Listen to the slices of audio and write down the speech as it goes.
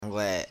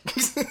glad.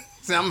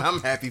 So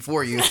I'm happy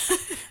for you.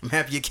 I'm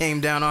happy you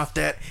came down off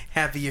that.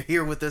 Happy you're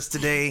here with us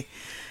today.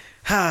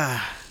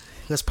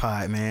 Let's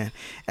pod, man.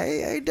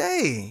 Hey,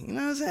 Day. You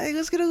know what I'm saying? Hey,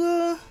 let's get a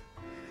little...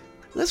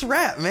 Let's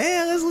rap,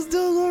 man. Let's do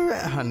a little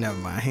rap. Oh, never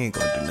mind. He ain't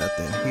gonna do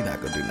nothing. He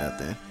not gonna do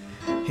nothing.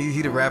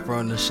 He the rapper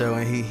on the show,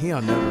 and he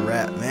don't never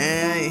rap,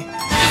 man.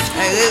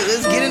 Hey,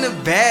 let's get in the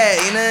bag.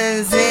 You know what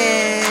I'm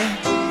saying?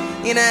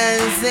 You know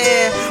what I'm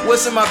saying?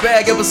 What's in my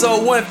bag?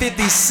 Episode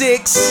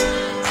 156.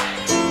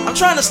 I'm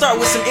trying to start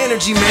with some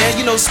energy, man.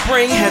 You know,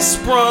 spring has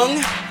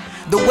sprung.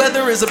 The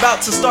weather is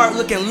about to start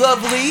looking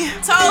lovely.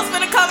 Toes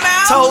finna come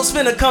out. Toes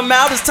finna come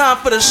out. It's time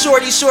for the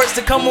shorty shorts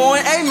to come on.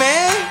 Hey,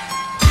 man.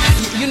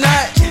 You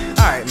not...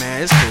 Alright,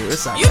 man. It's cool.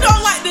 It's alright. You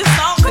don't like this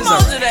song? Come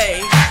on,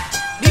 today.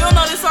 You don't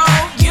know this song?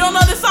 You don't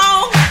know this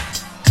song?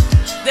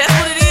 That's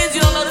what it is?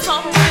 You don't know this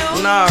song for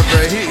real? Nah,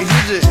 bro.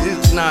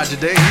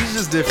 Today he's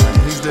just different.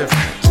 He's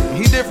different.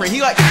 He different.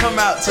 He like to come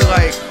out to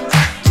like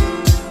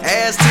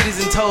ass,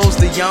 titties, and toes,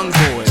 the young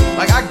boy.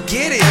 Like I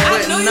get it,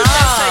 but I knew you were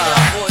gonna say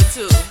young boy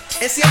too.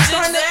 And see, I'm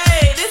starting to...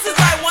 This is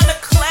like one of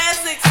the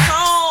classic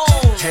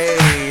songs. Hey.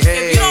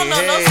 If you don't know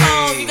no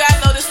song, you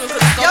gotta know this one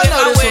because it's gonna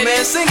y'all know this one,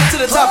 man. Sing it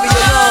to the top of your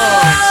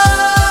lungs.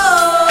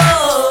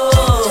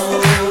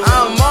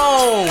 I'm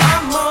on.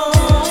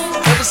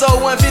 Episode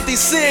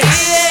 156.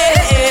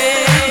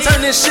 Yeah.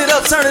 Turn this shit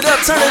up. Turn it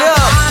up. Turn it up.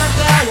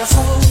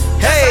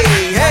 Hey.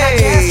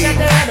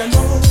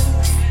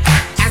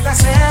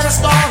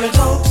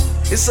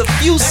 It's a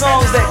few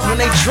songs that when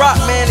they drop,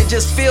 man, it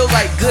just feels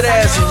like good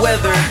ass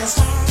weather.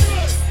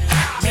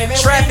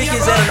 Traffic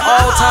is at an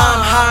all-time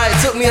high. It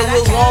took me a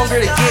little longer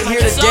to get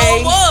here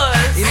today.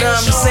 You know what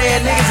I'm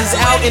saying? Niggas is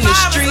out in the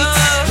streets.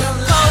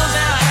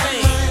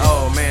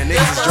 Oh man,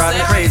 niggas is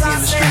driving crazy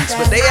in the streets,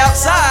 but they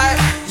outside.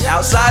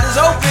 Outside is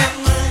open.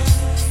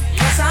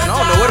 And I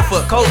don't know where the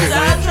fuck COVID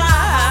went.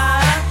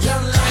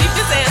 Keep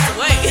his ass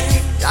away.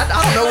 I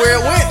don't know where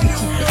it went.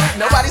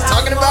 Nobody's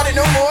talking about it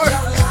no more.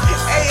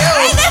 Hey yo.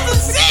 Ain't that some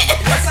shit?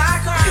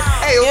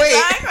 Hey wait.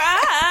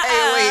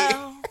 Hey wait.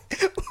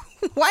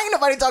 Why ain't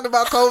nobody talking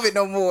about COVID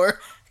no more?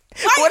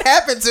 What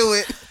happened to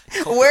it?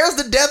 Where's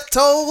the death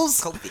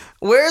tolls?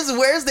 Where's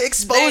the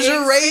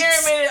exposure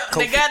rates?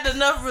 They got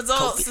enough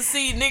results to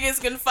see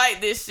niggas can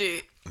fight this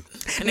shit.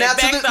 And now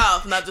they backed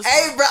off. Not just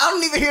hey, bro, I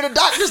don't even hear the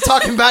doctors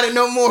talking about it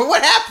no more.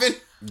 What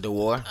happened? The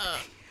war.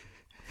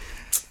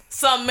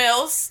 Something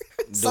else.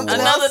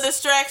 Another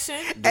distraction.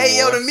 Hey,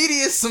 yo, the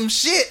media is some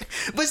shit.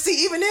 But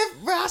see, even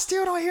if, bro, I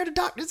still don't hear the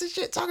doctors and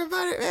shit talking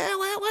about it, man.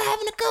 What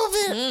happened to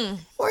COVID?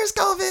 Where's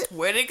COVID?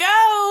 Where'd it go?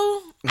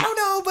 I don't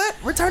know, but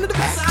return to the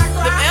back.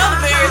 Them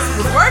elderberries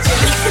was working.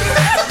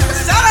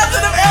 Shout out to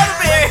them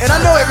elderberries. And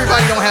I know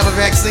everybody don't have a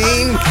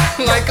vaccine.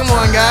 Like, come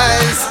on,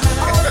 guys.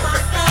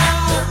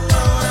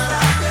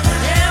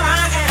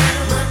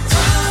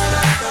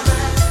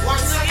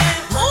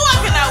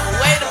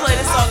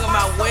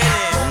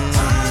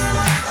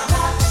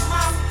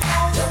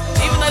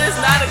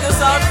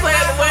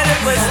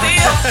 But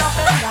still.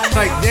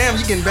 Like, damn,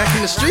 you getting back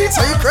in the streets?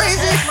 Are you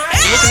crazy?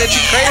 Looking at you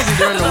crazy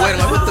during the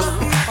wedding. Like, what the?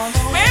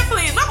 Man,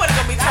 please, nobody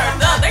gonna be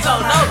turned up. They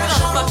gonna know this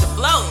fucking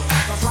blow.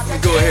 Let me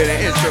go ahead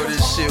and intro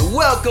this shit.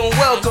 Welcome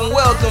to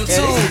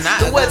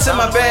the What's in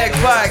My Bag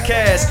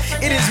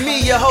podcast. It is me,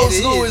 your host,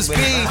 Louis B.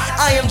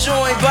 I am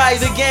joined by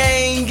the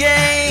gang.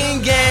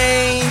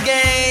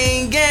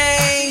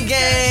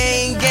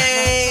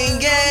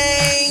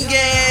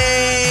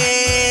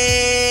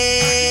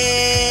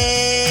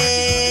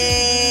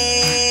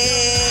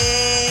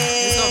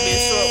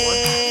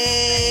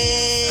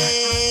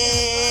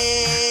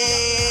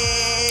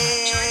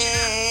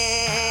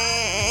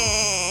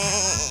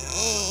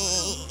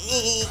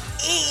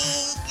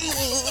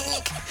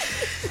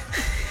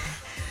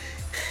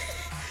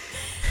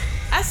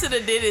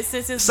 Did it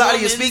since it's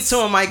Sadia, speak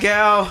to him, my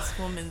gal. It's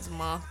Women's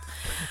Month.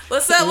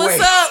 What's up?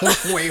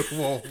 Wait,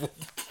 whoa.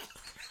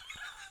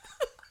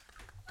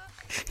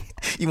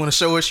 You want to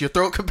show us your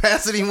throat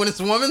capacity when it's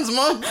Women's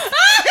Month?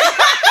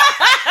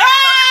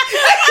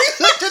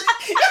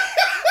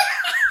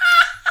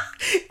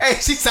 Hey,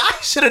 she said I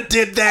should have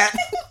did that.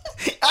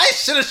 I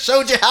should have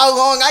showed you how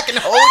long I can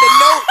hold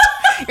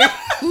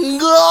a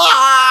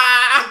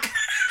note.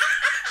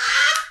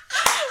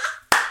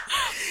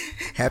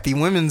 Happy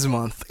Women's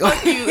Month.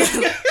 Fuck you.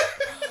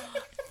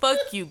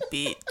 Fuck you,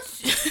 bitch.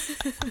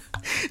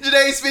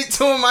 Janae, speak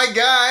to him, my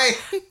guy.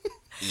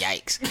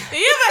 Yikes. You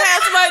ever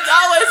had somebody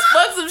always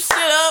fuck some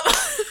shit up?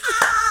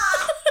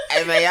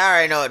 Hey, man, y'all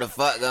already know what the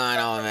fuck going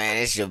on, man.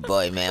 It's your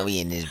boy, man. We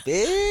in this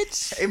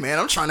bitch. Hey, man,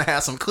 I'm trying to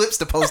have some clips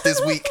to post this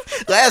week.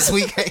 Last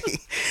week,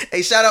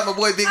 hey, shout out my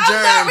boy Big Germ.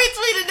 I'm not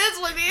retweeting this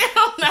one,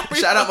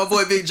 Shout out my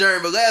boy Big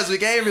Germ. But last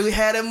week, I ain't really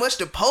had that much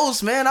to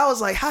post, man. I was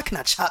like, how can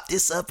I chop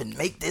this up and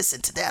make this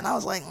into that? And I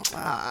was like,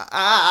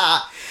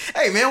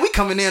 Hey, man, we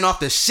coming in off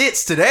the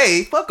shits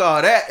today. Fuck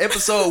all that.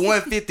 Episode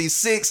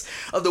 156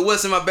 of the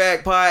What's in My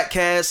Bag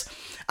podcast.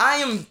 I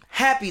am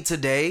happy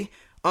today.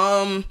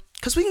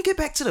 Cause we can get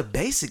back to the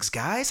basics,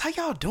 guys. How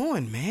y'all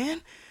doing,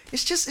 man?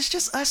 It's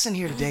just us in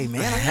here today,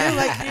 man.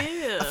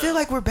 I I feel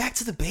like we're back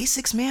to the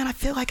basics, man. I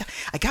feel like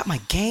I got my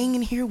gang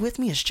in here with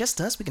me. It's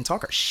just us. We can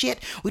talk our shit.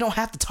 We don't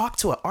have to talk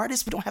to an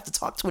artist. We don't have to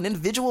talk to an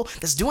individual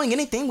that's doing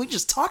anything. We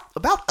just talk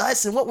about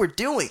us and what we're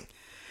doing.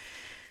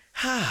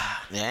 Yeah,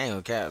 I ain't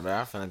gonna cap, bro.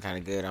 I'm feeling kind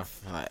of good. I'm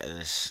feeling like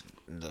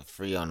the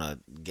free on a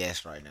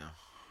guest right now.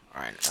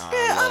 All right.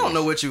 Yeah, I don't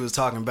know what you was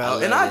talking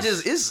about. And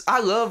I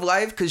love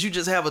life because you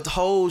just have a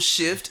whole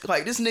shift.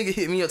 Like, this nigga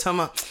hit me up talking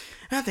about,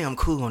 I think I'm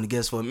cool on the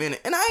guest for a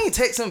minute. And I ain't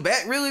text him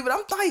back really, but I'm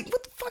like,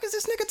 what the fuck is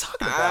this nigga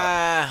talking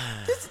about?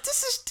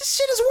 This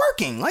shit is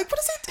working. Like, what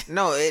is it?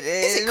 No, is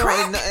it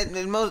crack?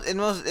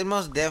 It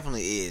most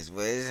definitely is,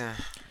 but it's,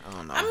 I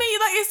don't know. I mean,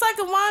 like, it's like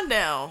a wind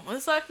down.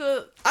 It's like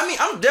a. I mean,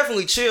 I'm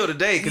definitely chill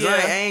today because I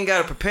ain't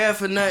got to prepare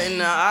for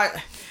nothing.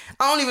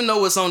 I don't even know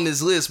what's on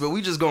this list, but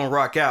we just gonna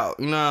rock out.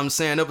 You know what I'm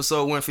saying?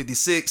 Episode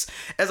 156.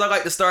 As I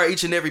like to start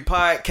each and every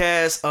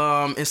podcast,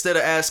 instead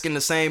of asking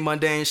the same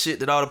mundane shit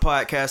that all the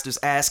podcasters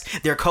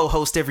ask their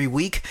co-host every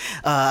week,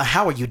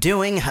 how are you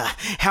doing?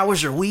 How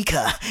was your week?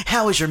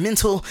 How was your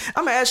mental?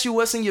 I'm gonna ask you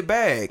what's in your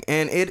bag,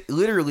 and it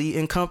literally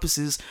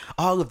encompasses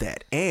all of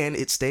that, and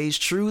it stays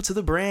true to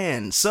the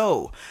brand.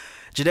 So,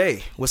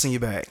 Jade, what's in your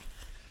bag?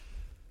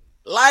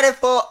 Light it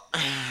for, you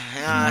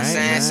know what I'm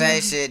saying?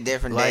 Same shit,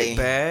 different day. Light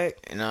bag.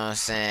 You know what I'm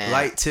saying?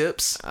 Light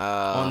tips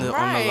on the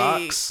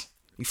locks.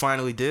 You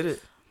finally did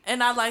it.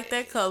 And I like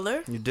that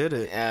color. You did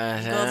it.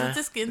 Goes with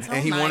the skin tone.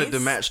 And he nice. wanted to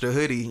match the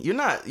hoodie. You're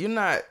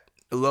not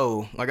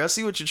low. Like, I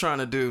see what you're trying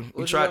to do.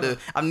 You tried to.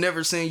 I've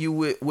never seen you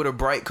with a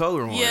bright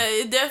color on. Yeah,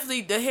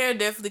 the hair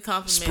definitely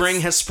compliments.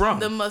 Spring has sprung.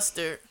 The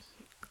mustard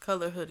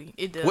color hoodie.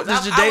 It does. What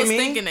does Jade I was mean?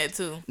 thinking that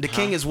too. The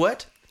king is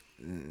what?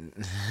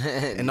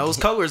 And those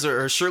colors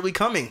are surely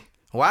coming.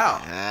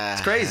 Wow, it's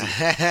crazy.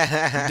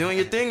 You're doing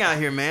your thing out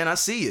here, man. I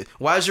see you.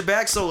 Why is your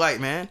back so light,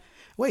 man?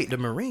 Wait, the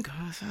Marine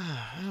guys.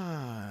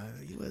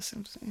 U.S.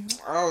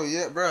 Oh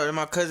yeah, bro. They're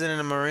my cousin in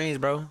the Marines,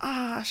 bro.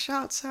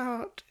 Shouts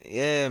out.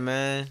 Yeah,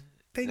 man.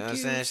 Thank you. Know what I'm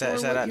saying? For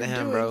Shout out what to you're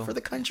him, doing bro. For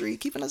the country,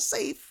 keeping us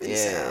safe. And Yeah,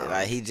 sound.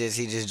 like he just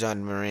joined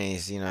the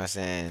Marines. You know what I'm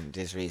saying?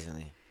 Just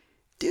recently.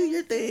 Do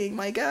your thing,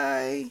 my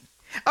guy.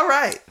 All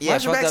right. Yeah,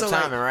 Why's your back fucked up so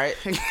light? timing, right?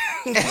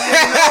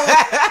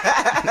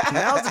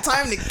 Now's the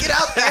time to get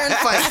out there and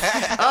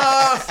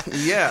fight.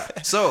 Yeah.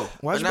 So,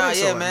 why's your back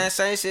so light? Man,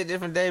 same shit,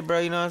 different day, bro.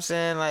 You know what I'm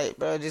saying? Like,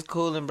 bro, just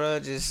cooling, bro.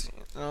 Just,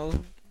 you know,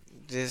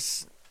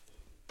 just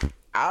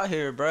out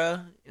here, bro.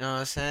 You know what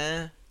I'm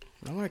saying?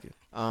 I like it.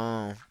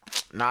 Nah,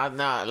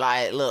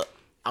 like, look,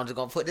 I'm just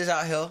gonna put this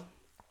out here.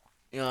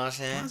 You know what I'm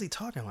saying? Why is he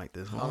talking like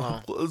this? Hold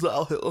on. Put this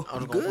out here. I'm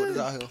just gonna put this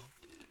out here.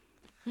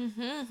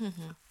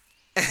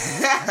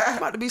 It's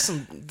about to be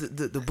some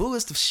the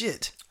bullest of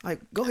shit. Like,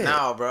 go ahead.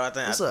 No, bro. I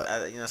think What's up?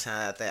 you know what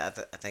I'm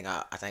saying? I think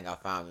I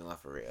found me one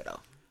for real though.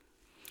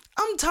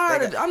 I'm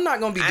tired. I'm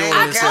not gonna be doing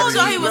I this. told every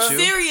y'all he week was with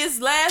you.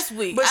 serious last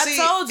week. But I see,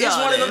 told y'all it's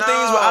one of them that.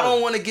 things where I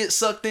don't want to get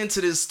sucked into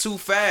this too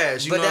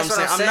fast. You But know what I'm that's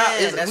saying? what I'm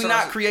saying. That's We're what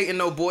not I'm- creating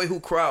no boy who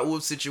cried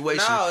wolf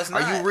situation. No, it's Are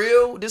not. you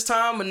real this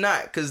time or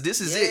not? Because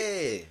this is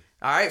it.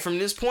 All right, from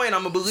this point,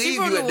 I'm gonna She believe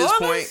from you New at this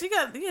Orleans? point. She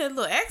got a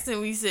little accent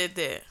when you said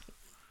that.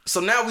 So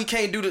now we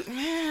can't do the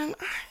man.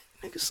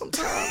 Niggas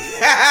sometimes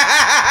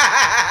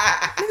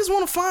niggas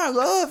want to find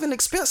love in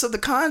expense of the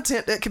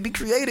content that can be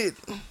created.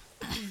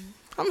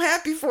 I'm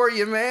happy for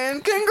you,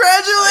 man.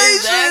 Congratulations.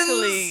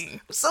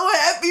 Exactly. So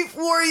happy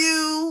for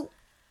you.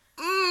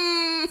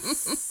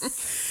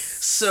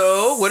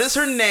 So, what is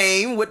her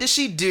name? What does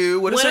she do?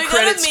 What is When her are we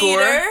gonna credit meet score?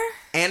 her?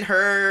 And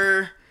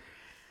her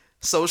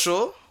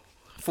social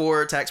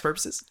for tax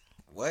purposes?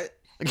 What?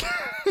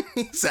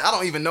 He said, I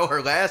don't even know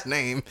her last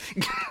name.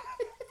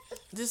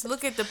 Just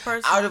look at the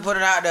person. I'll just put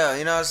it out there.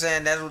 You know what I'm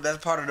saying? That's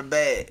part of the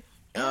bag.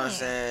 You know what I'm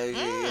saying?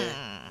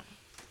 Yeah.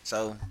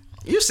 So,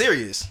 You're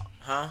serious.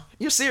 huh?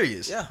 You're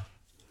serious. Yeah.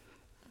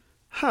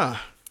 Huh.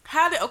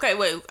 Okay,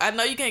 wait. I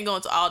know you can't go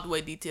into all the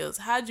way details.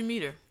 How'd you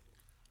meet her?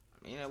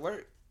 I mean, at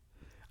work.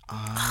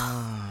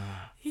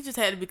 He just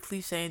had to be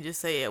cliche and just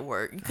say at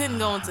work. You couldn't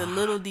go into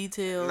little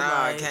details. No,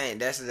 like, I can't.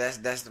 That's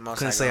the most.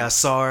 Couldn't say I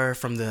saw her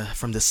from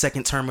the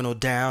second terminal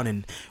down,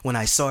 and when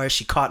I saw her,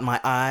 she caught my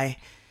eye,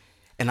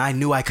 and I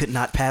knew I could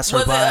not pass her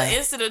Was it by. an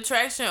instant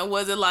attraction or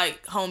was it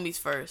like homies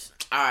first?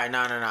 All right, no.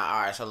 All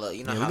right, so look,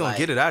 you know Yeah, how we gonna like,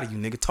 get it out of you,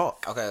 nigga.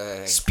 Talk.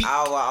 Okay. Speak.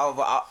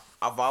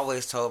 I've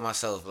always told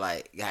myself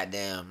like,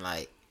 goddamn,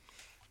 like,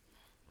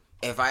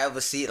 if I ever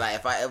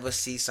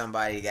see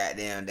somebody,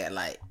 goddamn, that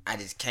like I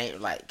just can't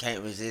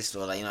resist,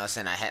 or like, you know what I'm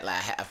saying,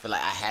 I feel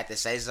like I had to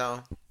say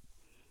something.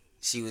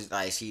 She was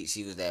like she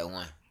was that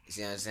one. You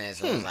see what I'm saying?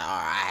 So it was like, all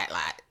right, I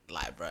had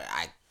like, bro,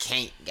 I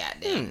can't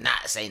goddamn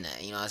not say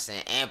nothing. You know what I'm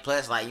saying? And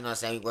plus, like, you know what I'm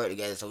saying, we work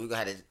together, so we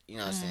gonna have to, you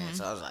know what I'm saying.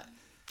 So I was like,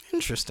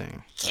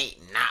 Interesting. can't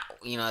not,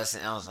 you know what I'm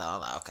saying. I was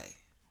like, okay.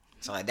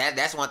 So like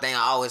that's one thing I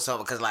always saw,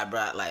 because like,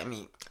 bro, like, I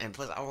mean, and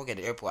plus I work at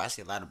the airport, I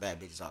see a lot of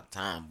bad bitches all the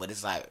time, but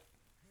it's like,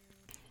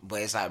 bro,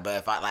 if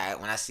I like,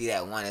 when I see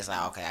that one, it's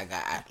like, okay,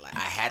 I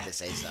had to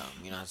say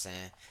something, you know what I'm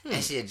saying?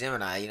 And she a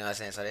Gemini, you know what I'm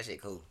saying? So that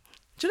shit cool.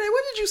 Janae,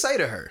 what did you say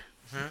to her?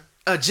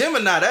 A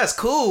Gemini, that's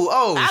cool.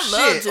 Oh, I shit.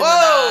 love Gemini.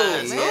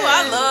 Whoa, man. Ooh,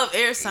 I love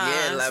air signs.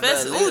 Yeah, like,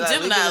 Especially, bro, ooh, like,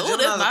 Gemini. Libras Ooh,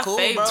 that's are my cool,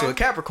 favorite. To a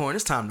Capricorn,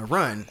 it's time to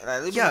run. Like,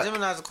 Libras Yeah. and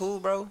Geminis are cool,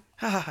 bro.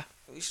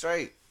 We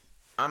straight.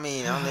 I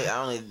mean,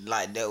 I only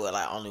like dealt with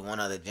like only one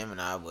other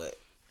Gemini, but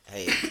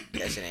hey,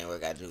 that shit ain't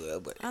work out too well.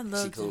 But I she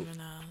love cool.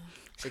 Gemini.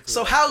 She cool.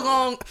 So how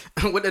long,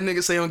 what that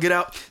nigga say on Get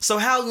Out? So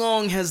how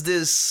long has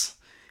this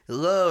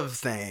love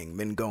thing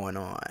been going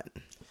on?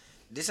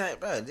 This ain't,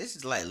 bro. This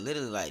is like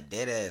literally like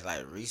dead ass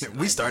like recent.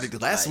 We like, started this,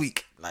 last like,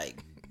 week. Like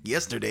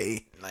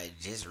Yesterday.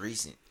 just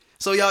recent.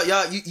 So y'all,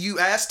 you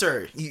asked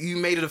her, you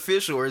made it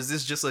official, or is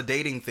this just a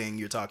dating thing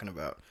you're talking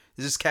about?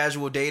 Is this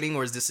casual dating,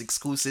 or is this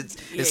exclusive?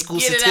 Yeah, exclusivity?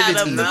 get it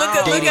out of him. Look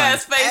at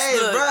his face. Hey,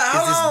 Look. bro,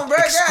 hold this on, bro.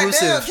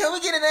 exclusive? Goddamn, can we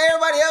get into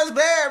everybody else's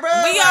bag, bro?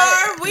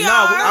 We No,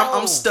 are.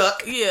 I'm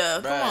stuck. Yeah,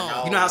 Bruh, come on.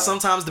 no. You know how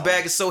sometimes the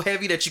bag is so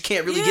heavy that you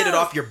can't really get it Yeah.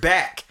 off your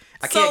back.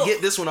 I So- can't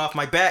get this one off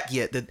my back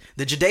yet.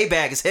 The Jade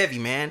bag is heavy,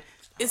 man.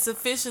 It's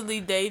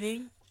officially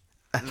dating.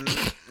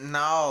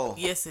 No.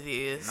 Yes, it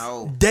is.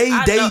 No. Day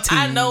I dating. know,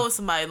 I know it's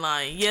somebody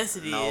lying. Yes,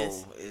 it is.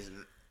 No. It's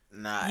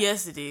not.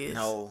 Yes, it is.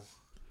 No.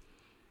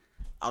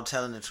 I'm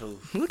telling the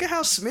truth. Look at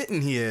how smitten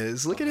he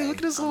is. Look at it. Okay, Look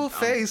at his little I'm-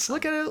 face.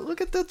 Look at it.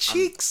 Look at the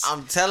cheeks.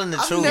 I'm telling the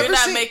I've truth. never You're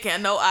not seen-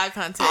 making no eye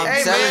contact. I'm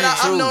Hey telling man, the I've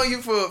truth. known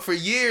you for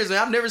years, man.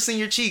 I've never seen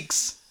your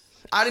cheeks.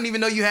 I didn't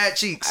even know you had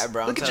cheeks. Hey,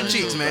 bro, I'm Look at your telling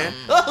you, cheeks, bro. man.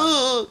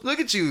 Oh, look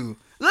at you.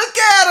 Look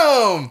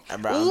at him. Hey,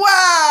 bro.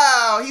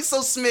 Wow, he's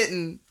so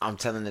smitten. I'm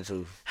telling the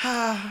truth.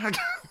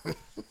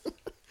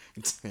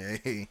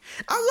 Hey,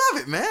 I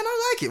love it, man.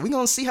 I like it. We're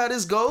gonna see how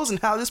this goes and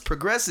how this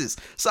progresses.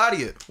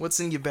 Sadia, what's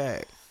in your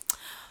bag?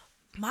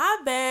 My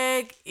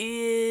bag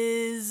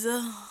is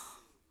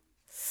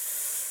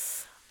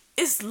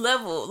it's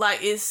level. Like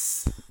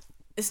it's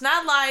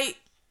not light.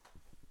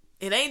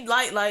 It ain't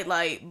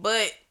light,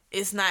 but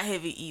it's not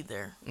heavy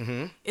either.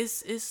 Mm-hmm.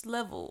 It's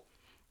level.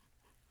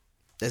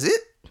 That's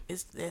it.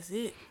 That's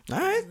it. All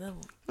right. It's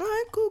level. All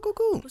right, cool.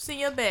 What's in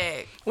your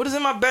bag? What is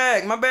in my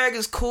bag? My bag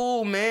is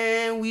cool,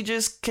 man. We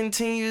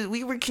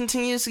were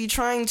continuously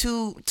trying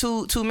to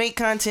make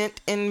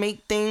content and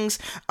make things.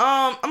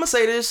 I'm gonna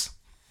say this,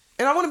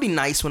 and I want to be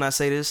nice when I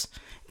say this,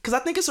 because I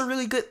think it's a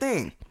really good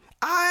thing.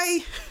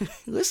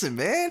 Listen,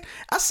 man.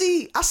 I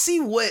see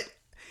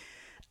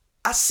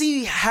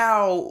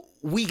how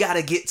we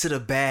gotta get to the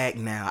bag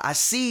now. I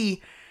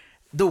see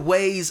the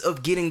ways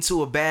of getting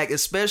to a bag,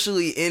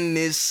 especially in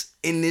this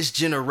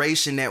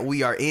generation that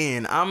we are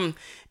in.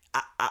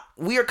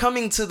 We are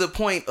coming to the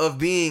point of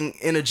being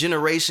in a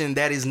generation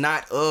that is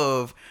not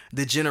of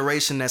the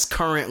generation that's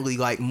currently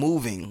like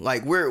moving.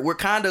 Like we're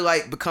kind of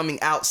like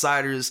becoming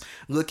outsiders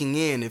looking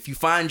in. If you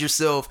find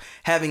yourself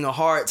having a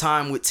hard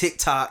time with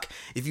TikTok,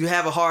 if you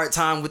have a hard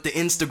time with the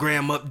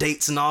Instagram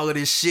updates and all of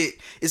this shit,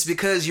 it's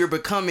because you're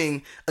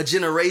becoming a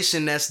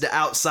generation that's the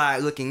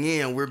outside looking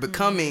in. We're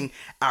becoming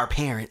our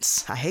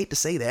parents. I hate to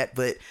say that,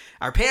 but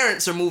our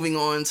parents are moving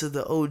on to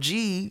the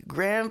OG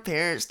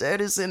grandparent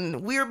status,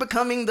 and we're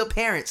becoming the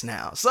parents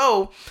now.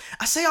 So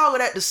I say all of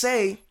that to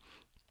say,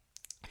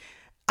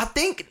 I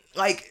think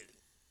like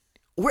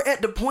we're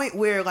at the point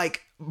where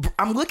like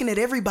I'm looking at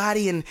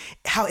everybody and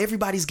how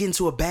everybody's getting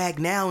to a bag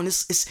now, and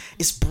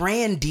it's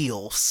brand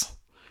deals,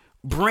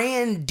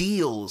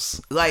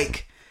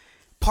 like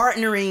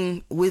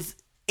partnering with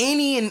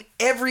any and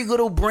every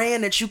little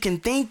brand that you can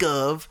think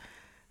of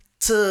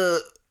to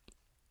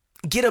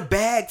get a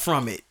bag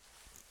from it.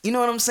 You know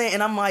what I'm saying?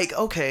 And I'm like,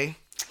 okay,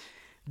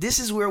 this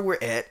is where we're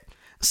at.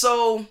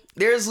 So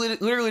there's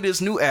literally this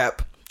new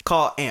app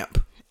called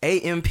AMP,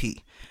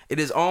 A-M-P. It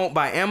is owned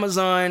by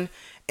Amazon,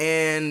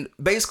 and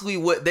basically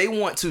what they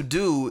want to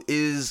do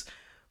is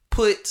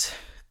put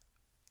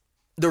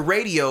the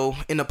radio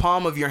in the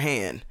palm of your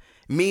hand,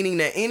 meaning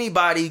that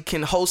anybody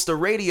can host a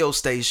radio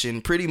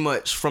station pretty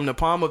much from the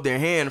palm of their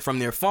hand from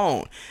their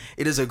phone.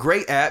 It is a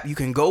great app. You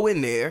can go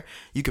in there,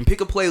 you can pick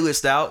a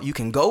playlist out, you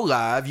can go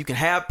live, you can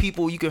have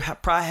people, you can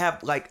probably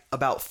have like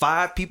about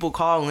 5 people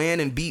call in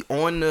and be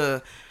on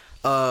the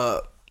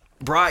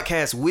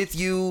broadcast with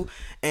you,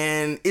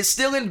 and it's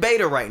still in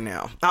beta right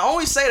now. I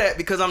only say that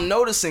because I'm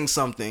noticing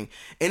something,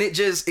 and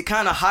it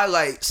kind of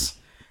highlights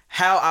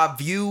how I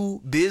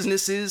view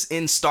businesses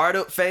in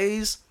startup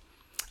phase.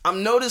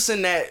 I'm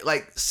noticing that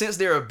like since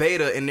they're a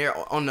beta and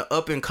they're on the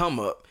up and come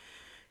up,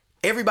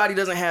 everybody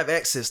doesn't have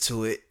access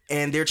to it,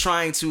 and they're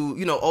trying to,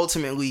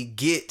 ultimately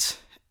get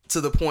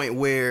to the point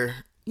where,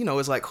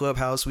 it's like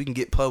Clubhouse. We can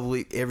get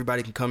public.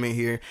 Everybody can come in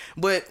here,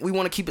 but we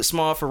want to keep it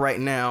small for right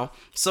now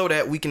so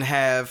that we can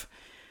have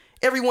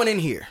everyone in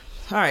here.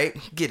 All right,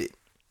 get it.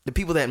 The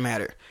people that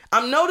matter.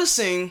 I'm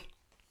noticing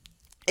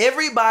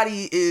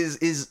everybody is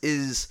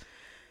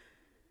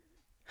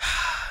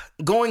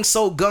going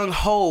so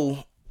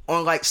gung-ho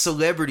on like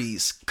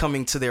celebrities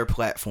coming to their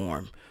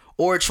platform,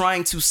 or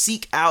trying to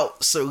seek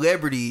out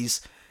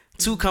celebrities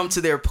to come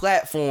to their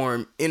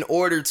platform in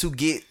order to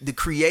get the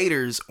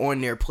creators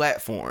on their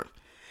platform.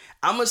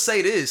 I'm gonna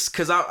say this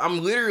because I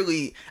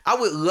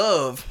would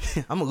love,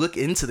 I'm gonna look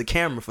into the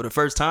camera for the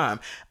first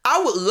time.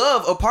 I would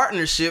love a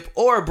partnership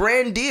or a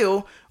brand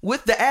deal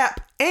with the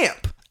app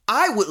AMP.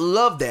 I would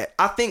love that.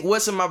 I think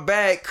What's in My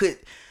Bag could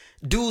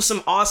do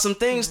some awesome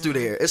things through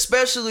there,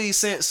 especially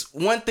since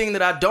one thing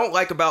that I don't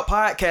like about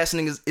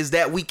podcasting is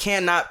that we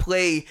cannot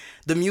play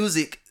the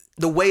music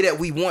the way that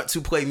we want to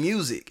play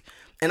music.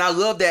 And I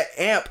love that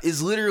AMP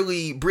is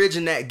literally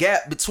bridging that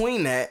gap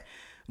between that.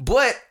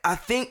 But I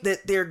think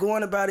that they're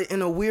going about it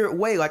in a weird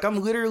way. Like,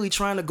 I'm literally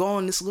trying to go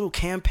on this little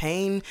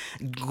campaign,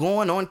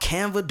 going on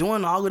Canva,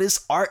 doing all of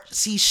this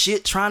artsy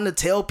shit, trying to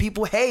tell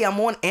people, hey, I'm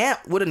on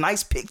AMP with a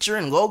nice picture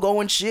and logo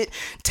and shit,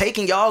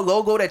 taking y'all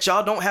logo that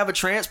y'all don't have a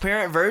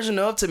transparent version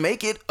of to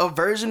make it a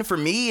version for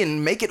me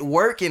and make it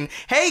work. And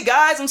hey,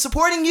 guys, I'm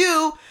supporting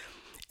you.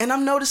 And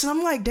I'm noticing,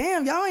 I'm like,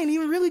 damn, y'all ain't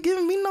even really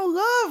giving me no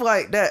love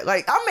like that.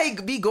 Like, I may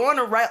be going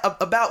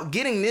about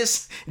getting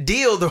this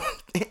deal the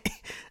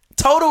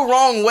total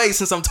wrong way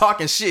since I'm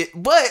talking shit,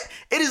 but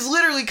it is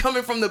literally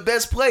coming from the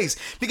best place,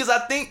 because I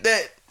think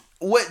that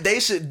what they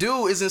should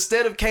do is,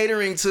 instead of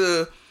catering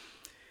to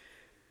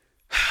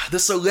the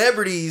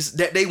celebrities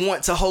that they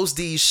want to host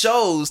these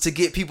shows to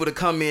get people to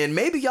come in,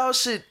 maybe y'all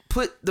should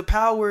put the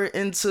power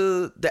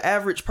into the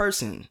average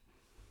person.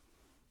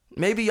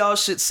 Maybe y'all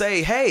should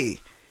say, hey,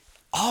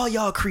 all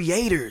y'all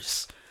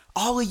creators,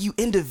 all of you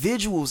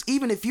individuals,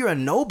 even if you're a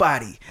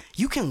nobody,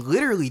 you can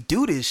literally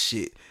do this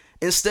shit.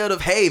 Instead of,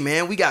 hey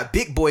man, we got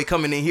Big Boy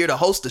coming in here to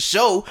host a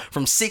show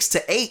from 6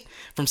 to 8,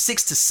 from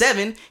 6 to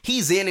 7.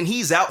 He's in and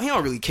he's out. He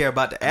don't really care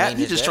about the app.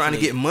 He's just trying to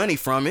get money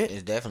from it.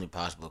 It's definitely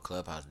possible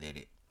Clubhouse did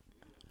it.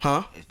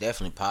 Huh? It's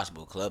definitely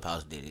possible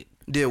Clubhouse did it.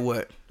 Did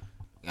what?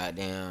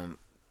 Goddamn,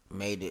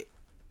 made it.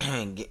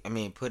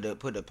 Put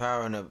the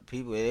power in the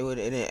people. It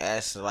didn't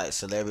ask like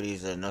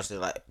celebrities or no shit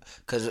like,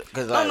 cause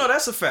like, no,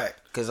 that's a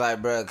fact. Cause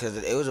like, bro, cause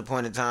it was a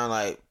point in time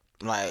like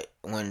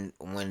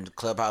when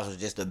Clubhouse was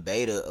just a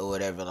beta or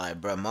whatever,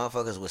 like, bro,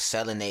 motherfuckers was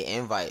selling their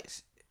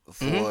invites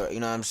for, you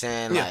know what I'm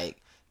saying, Yeah.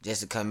 like,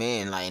 just to come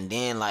in, like, and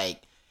then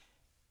like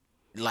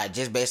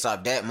just based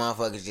off that,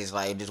 motherfuckers just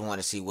want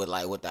to see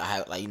what the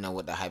hype, like, you know,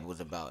 what the hype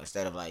was about,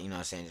 instead of like, you know what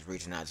I'm saying, just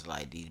reaching out to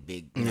like these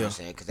big, you know what I'm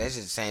saying, because that's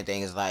just the same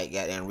thing as like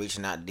goddamn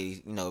reaching out to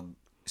these, you know,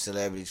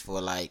 celebrities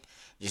for like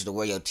just to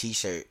wear your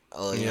t-shirt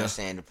or you know what I'm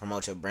saying, to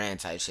promote your brand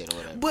type shit or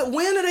whatever. But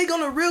when are they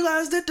gonna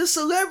realize that the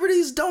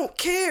celebrities don't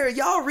care?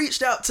 Y'all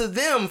reached out to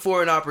them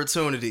for an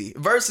opportunity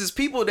versus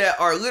people that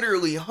are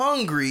literally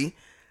hungry,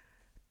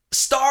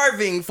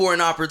 starving for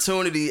an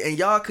opportunity, and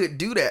y'all could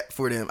do that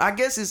for them. I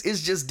guess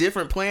it's just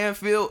different playing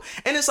field,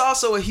 and it's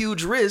also a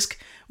huge risk.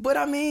 But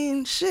I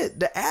mean, shit,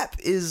 the app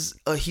is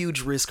a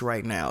huge risk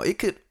right now. It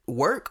could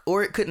work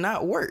or it could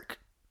not work.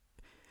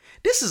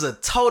 This is a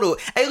total...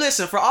 Hey,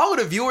 listen, for all of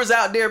the viewers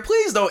out there,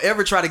 please don't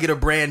ever try to get a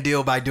brand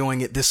deal by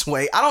doing it this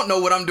way. I don't know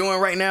what I'm doing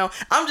right now.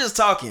 I'm just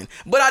talking.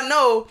 But I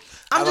know...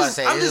 I would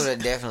say this would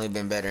have definitely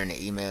been better in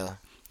the email.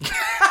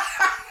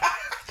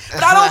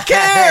 But I don't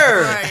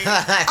care. Right.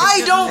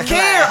 I don't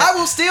care. I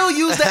will still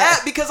use the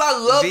app because I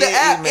love the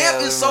app.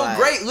 AMP is so like,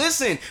 great.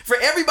 Listen, for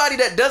everybody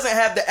that doesn't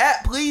have the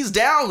app, please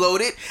download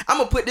it. I'm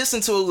going to put this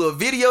into a little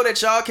video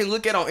that y'all can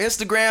look at on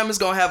Instagram. It's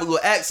going to have a little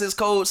access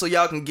code so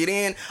y'all can get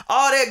in.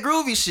 All that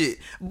groovy shit.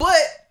 But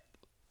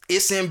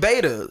it's in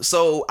beta.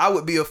 So I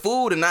would be a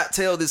fool to not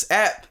tell this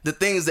app the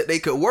things that they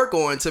could work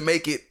on to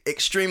make it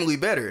extremely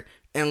better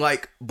and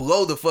like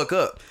blow the fuck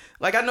up.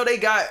 Like, I know they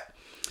got,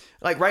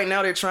 like, right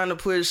now they're trying to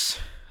push...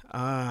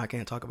 I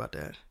can't talk about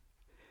that.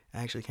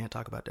 I actually can't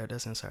talk about that.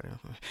 That's insider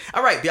information.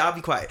 All right, I'll be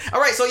quiet.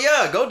 All right, so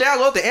yeah, go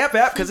download the AMP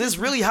app because it's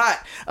really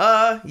hot.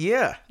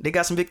 Yeah, they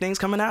got some big things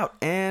coming out,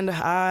 and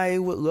I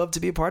would love to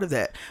be a part of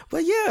that.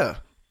 But yeah,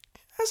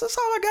 that's all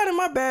I got in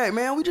my bag,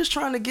 man. We just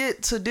trying to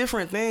get to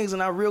different things,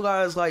 and I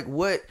realize like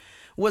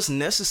what's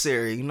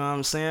necessary. You know what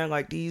I'm saying?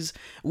 Like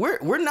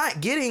we're not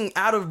getting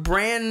out of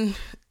brand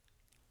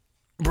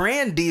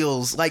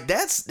deals. Like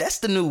that's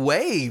the new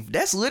wave.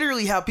 That's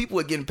literally how people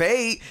are getting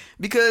paid,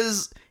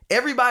 because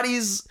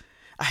everybody's,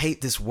 I hate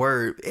this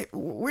word,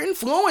 we're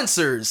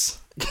influencers.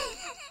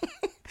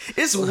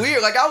 It's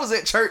weird. Like, I was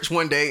at church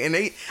one day and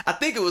I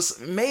think it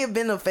may have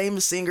been a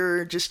famous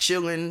singer just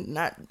chilling,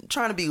 not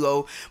trying to be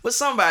low, but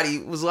somebody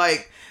was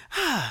like,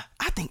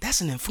 I think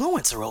that's an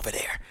influencer over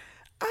there.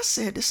 I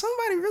said, did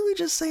somebody really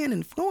just say an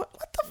influencer?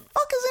 What the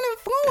fuck is an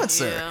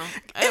influencer? Yeah.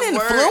 An That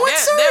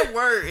influencer? That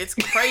word, it's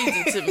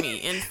crazy to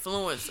me.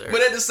 Influencer.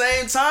 But at the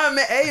same time,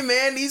 man, hey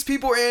man, these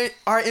people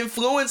are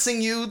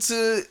influencing you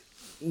to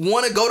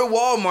want to go to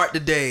Walmart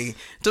today,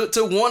 to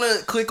want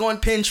to click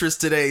on Pinterest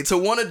today, to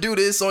want to do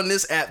this on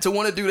this app, to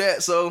want to do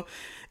that. So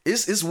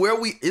it's where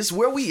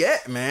we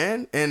at,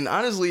 man. And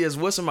honestly, as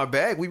What's in My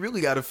Bag, we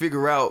really got to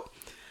figure out,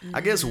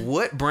 I guess,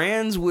 what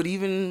brands would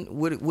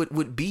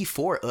be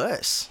for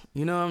us.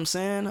 You know what I'm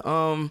saying?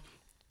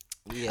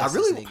 Yeah, I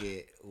really this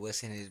nigga,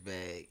 what's in his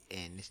bag,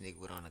 and this nigga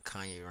went on a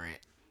Kanye rant.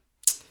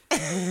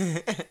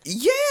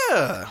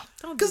 Yeah,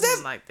 Don't do because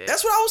him like that.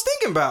 that's what I was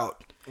thinking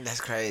about.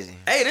 That's crazy.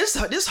 Hey,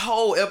 this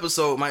whole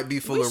episode might be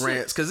full of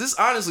rants, because it's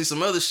honestly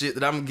some other shit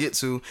that I'm gonna get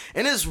to,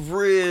 and it's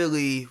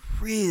really,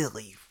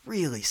 really,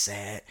 really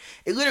sad.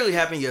 It literally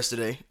happened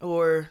yesterday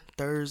or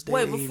Thursday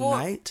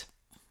night.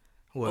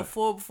 What?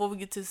 Before we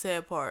get to the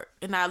sad part,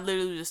 and I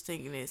literally was just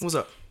thinking this. What's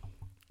up?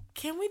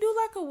 can we do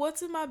like a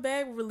what's in my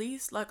bag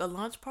release, like a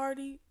lunch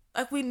party?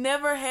 Like we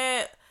never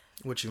had.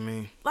 What you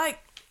mean? Like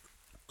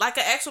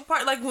an actual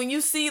party. Like when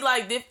you see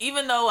like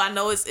even though I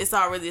know it's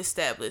already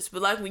established,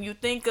 but like when you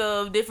think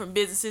of different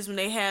businesses when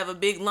they have a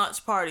big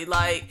lunch party,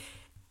 like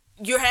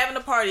you're having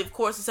a party, of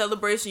course, a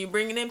celebration. You're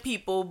bringing in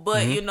people,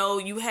 but you know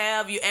you're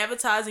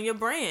advertising your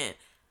brand.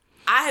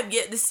 I have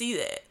yet to see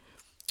that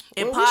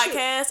in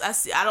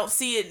podcasts. I don't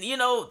see it. You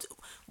know,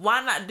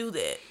 why not do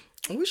that?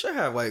 We should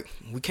have like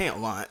we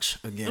can't launch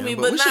again, I mean,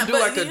 but we should do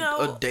like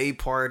a day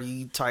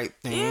party type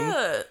thing.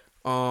 Yeah.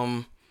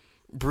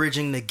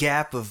 Bridging the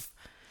gap of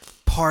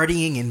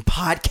partying and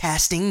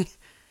podcasting.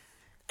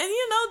 And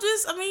you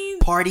know,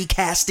 party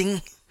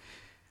casting.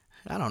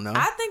 I don't know.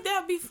 I think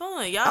that'd be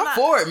fun. I'm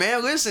for it,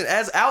 man. Listen,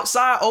 as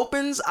outside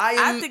opens,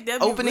 I think am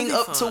that'd be opening really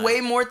up fun. to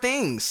way more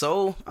things.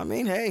 So I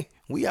mean, hey,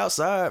 we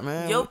outside,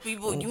 man. Your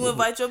people, you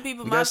invite your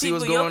people, my see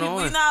what's people, your going people.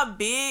 on. You know how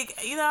big,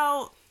 you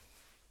know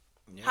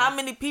how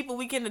many people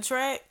we can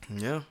attract.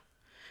 Yeah,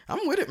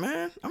 I'm with it,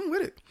 man. I'm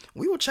with it.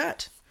 We will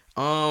chat.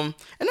 And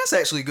that's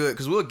actually good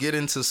because we'll get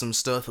into some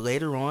stuff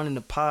later on in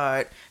the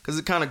pod because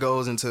it kind of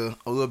goes into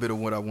a little bit of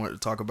what I wanted to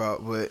talk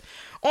about. But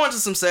on to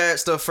some sad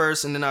stuff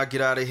first, and then I'll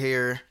get out of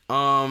here.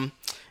 Y'all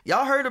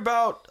heard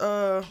about?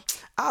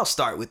 I'll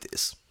start with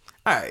this.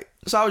 All right,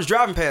 so I was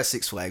driving past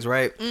Six Flags,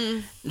 right?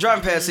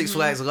 Driving past Six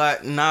Flags a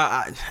lot.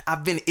 Nah,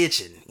 I've been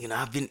itching. You know,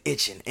 I've been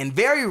itching, and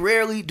very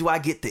rarely do I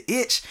get the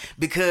itch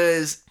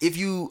because if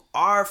you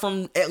are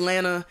from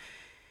Atlanta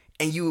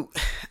and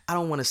I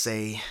don't want to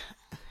say.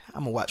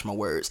 I'm gonna watch my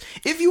words.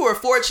 If you were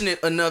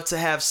fortunate enough to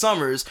have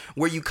summers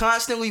where you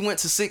constantly went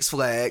to Six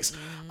Flags,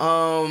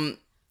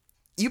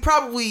 you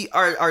probably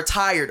are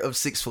tired of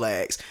Six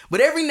Flags. But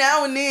every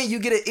now and then you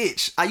get an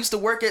itch. I used to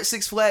work at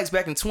Six Flags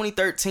back in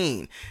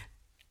 2013.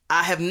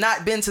 I have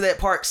not been to that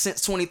park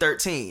since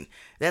 2013.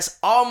 That's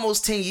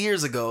almost 10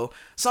 years ago.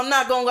 So I'm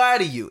not gonna lie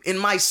to you. In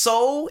my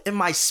soul, in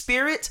my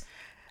spirit,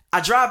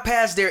 I drive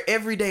past there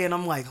every day and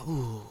I'm like,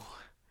 ooh,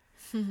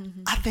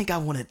 I think I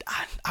wanna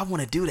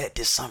do that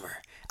this summer.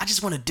 I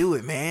just want to do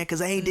it, man,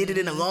 because I ain't did it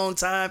in a long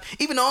time.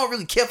 Even though I don't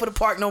really care for the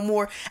park no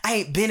more, I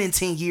ain't been in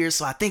 10 years,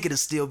 so I think it'll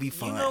still be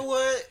fun. You know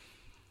what?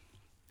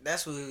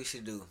 That's what we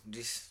should do.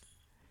 Just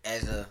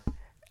as a...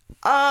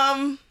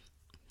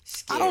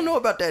 Scary. I don't know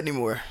about that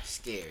anymore.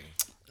 Scary.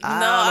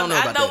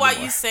 I know why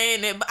you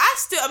saying it, but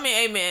I mean,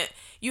 hey, man,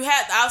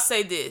 I'll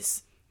say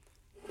this.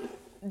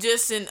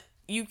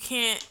 You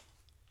can't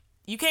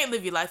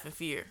live your life in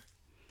fear.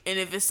 And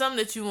if it's something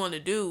that you want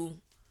to do...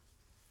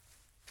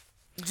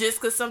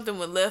 Just because something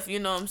was left, you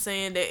know what I'm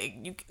saying,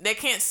 that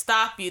can't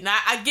stop you. Now,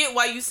 I get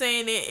why you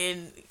saying it,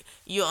 and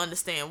you'll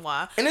understand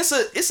why. And it's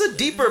a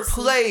deeper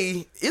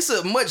play. It's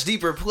a much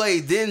deeper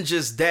play than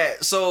just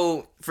that.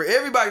 So, for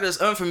everybody that's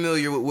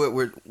unfamiliar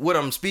with what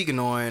I'm speaking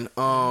on,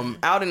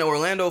 out in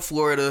Orlando,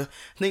 Florida,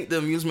 I think the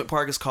amusement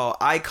park is called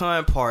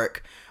Icon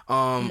Park.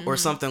 Or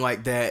something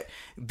like that.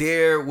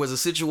 There was a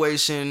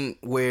situation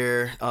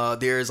where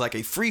there's like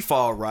a free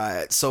fall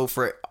ride. So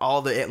for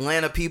all the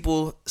Atlanta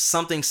people,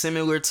 something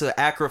similar to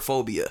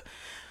acrophobia.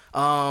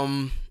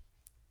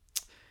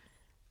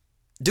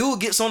 Dude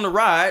gets on the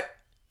ride.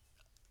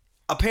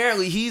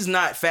 Apparently he's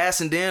not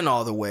fastened in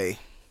all the way.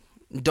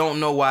 Don't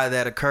know why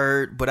that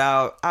occurred, but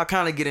I'll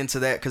kind of get into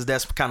that because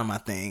that's kind of my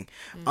thing.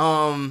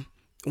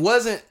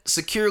 Wasn't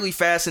securely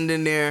fastened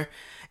in there.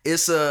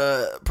 It's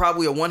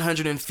probably a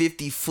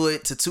 150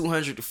 foot to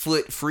 200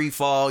 foot free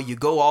fall. You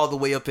go all the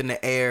way up in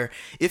the air.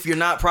 If you're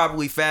not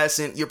properly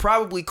fastened, you're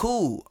probably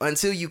cool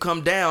until you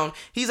come down.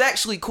 He's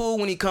actually cool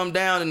when he come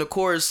down, and of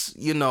course,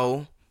 you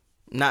know,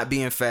 not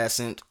being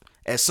fastened.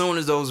 As soon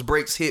as those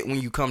brakes hit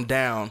when you come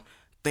down,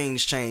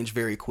 things change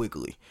very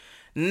quickly.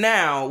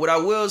 Now, what I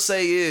will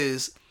say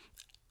is,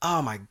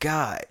 oh my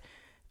God,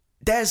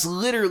 that's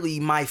literally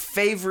my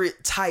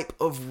favorite type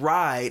of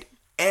ride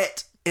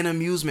at an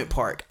amusement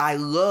park. I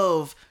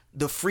love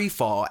the free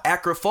fall.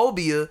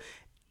 Acrophobia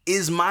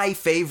is my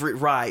favorite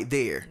ride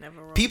there.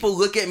 People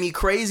look at me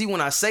crazy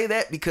when I say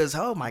that because,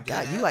 oh my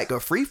God, you like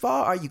a free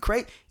fall? Are you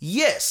crazy?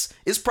 Yes,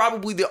 it's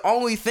probably the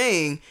only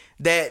thing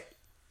that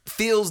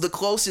feels the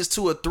closest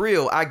to a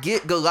thrill. I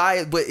get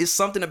Goliath, but it's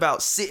something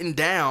about sitting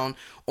down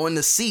on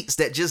the seats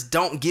that just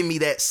don't give me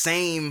that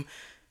same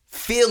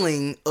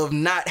feeling of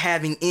not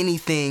having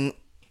anything.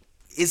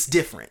 It's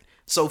different.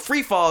 So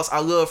free falls, I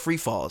love free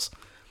falls.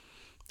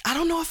 I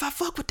don't know if I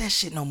fuck with that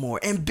shit no more.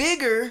 And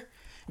bigger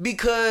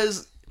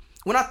because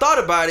when I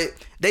thought about it,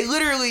 they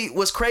literally,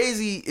 what's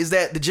crazy is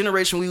that the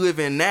generation we live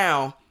in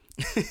now,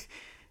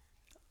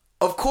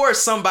 of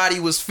course somebody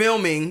was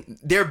filming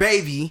their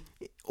baby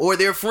or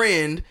their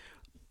friend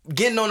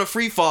getting on a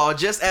free fall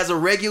just as a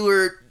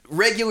regular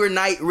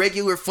night,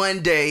 regular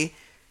fun day.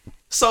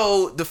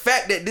 So the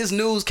fact that this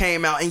news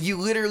came out and you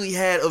literally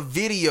had a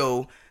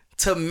video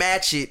to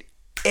match it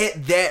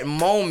at that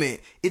moment,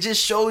 it just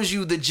shows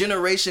you the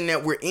generation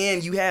that we're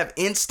in. You're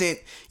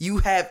instantly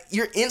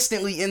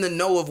in the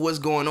know of what's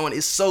going on.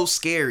 It's so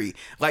scary.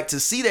 Like to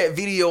see that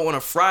video on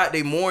a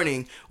Friday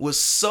morning was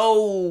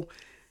so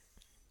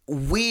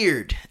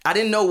weird. I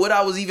didn't know what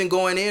I was even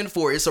going in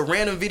for. It's a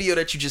random video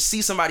that you just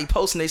see somebody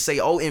post and they say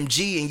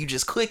OMG and you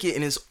just click it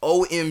and it's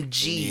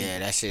OMG. Yeah,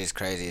 that shit is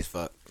crazy as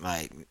fuck.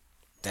 Like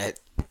that.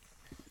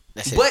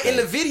 But in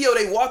the video,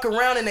 they walk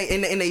around and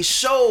they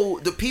show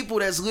the people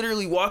that's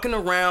literally walking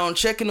around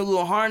checking the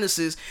little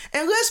harnesses.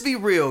 And let's be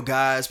real,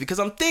 guys, because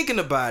I'm thinking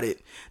about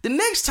it. The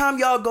next time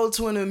y'all go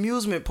to an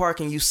amusement park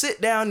and you sit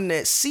down in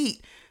that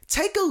seat,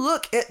 take a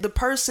look at the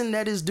person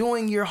that is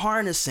doing your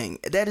harnessing,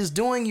 that is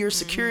doing your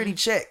security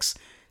checks.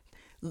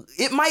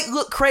 It might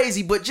look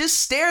crazy, but just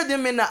stare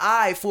them in the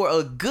eye for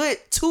a good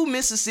 2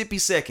 Mississippi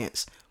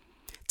seconds.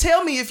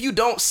 Tell me if you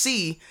don't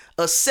see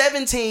a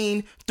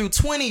 17 through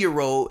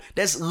 20-year-old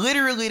that's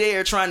literally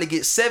there trying to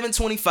get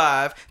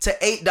 $7.25 to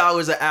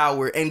 $8 an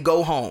hour and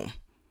go home.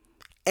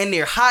 And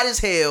they're hot as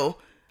hell.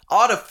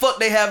 All the fuck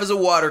they have is a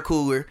water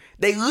cooler.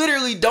 They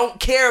literally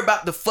don't care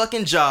about the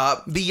fucking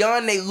job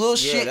beyond their little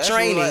shit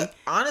training. Like,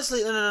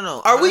 honestly,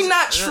 no. Are we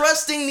not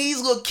trusting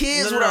these little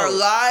kids with our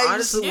lives?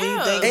 Honestly, when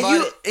you think and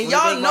about it, and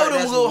y'all know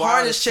them little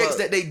harness checks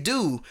that they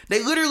do.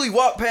 They literally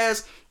walk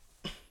past.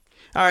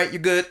 All right,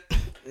 you're good.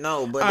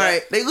 No, but all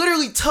right, they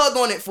literally tug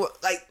on it for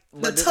like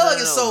the tug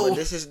is so. But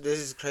this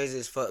is crazy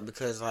as fuck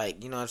because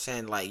like you know what I'm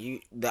saying, like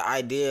the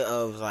idea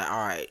of like,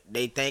 all right,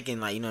 they thinking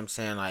like, you know what I'm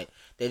saying, like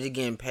they're just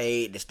getting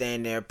paid to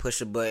stand there,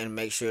 push a button,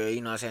 make sure, you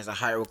know what I'm saying, it's a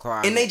high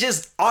requirement, and they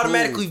just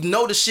automatically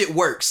know the shit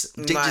works.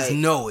 They just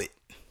know it.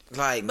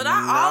 Like, but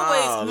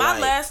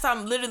last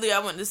time, literally, I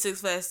went to Six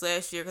Flags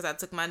last year because I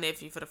took my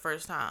nephew for the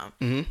first time,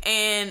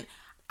 and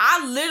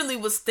I literally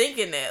was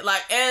thinking that,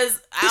 like, I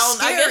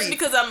guess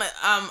because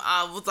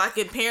I was like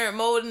in parent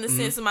mode in the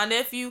sense of my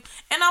nephew,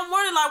 and I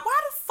wondered like,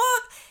 why the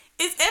fuck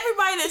is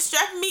everybody that's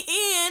strapping me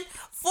in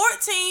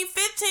 14,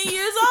 15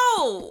 years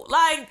old?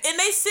 Like, and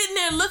they sitting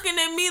there looking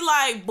at me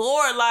like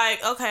bored,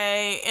 like,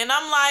 okay, and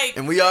I'm like,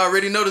 and we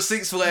already know the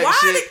Six Flags why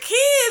shit. are the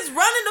kids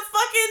running the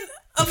fucking?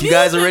 If you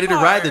guys are ready to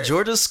ride the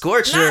Georgia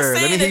Scorcher,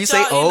 let me hear you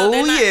say, "Oh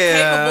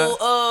yeah,"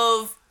 capable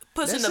of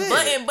pushing the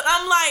button, but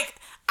I'm like.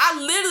 I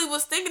literally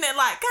was thinking that,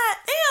 like, God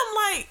damn,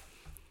 like,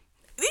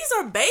 these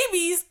are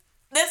babies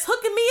that's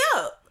hooking me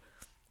up.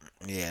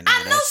 Yeah,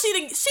 I know she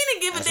didn't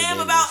give a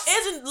damn about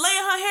laying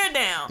her hair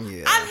down.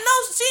 Yeah. I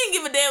know she didn't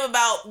give a damn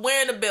about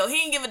wearing the belt. He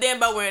didn't give a damn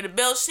about wearing the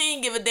belt. She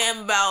didn't give a damn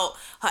about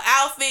her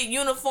outfit,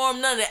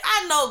 uniform, none of that.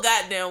 I know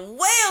goddamn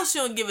well she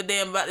don't give a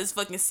damn about this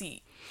fucking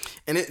seat.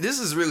 And this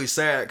is really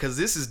sad because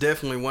this is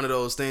definitely one of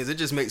those things. It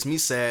just makes me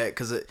sad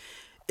because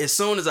as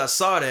soon as I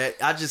saw that,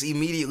 I just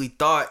immediately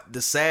thought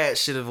the sad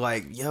shit of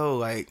like, yo,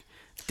 like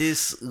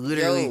this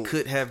literally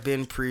could have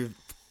been prevented.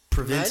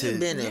 Imagine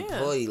being an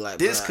employee, like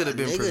this could have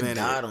been prevented.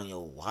 Died on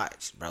your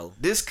watch, bro.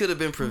 This could have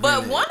been prevented.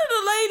 But one of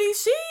the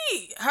ladies,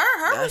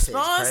 her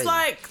response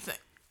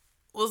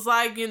was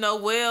like, you know,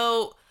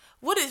 well,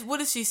 what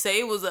did she say?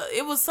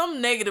 It was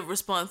some negative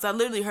response. I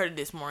literally heard it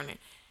this morning.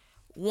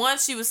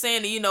 Once she was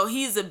saying that, you know,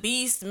 he's a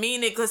beast,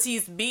 meaning because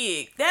he's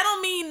big. That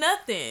don't mean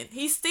nothing.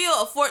 He's still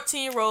a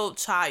 14-year-old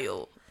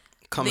child.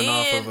 Coming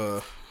off of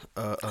a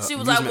she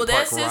was like, well,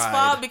 that's his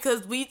fault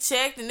because we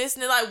checked and this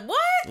and that. Like, what?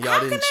 Y'all How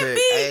didn't can check.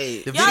 That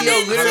be? The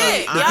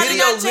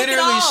video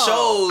literally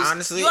shows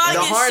honestly, you ought to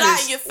the get harness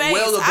shot in your face.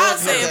 well above I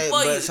said, him.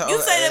 well, you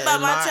say that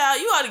about my child,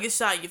 you ought to get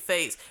shot in your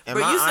face. But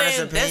you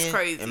saying that's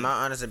crazy. In my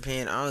honest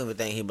opinion, I don't even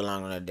think he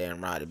belonged on that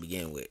damn ride to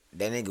begin with.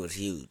 That nigga was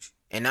huge.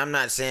 And I'm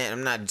not saying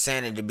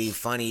it to be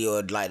funny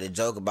or like to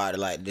joke about it,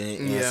 like, you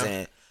know what I'm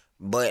saying?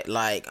 But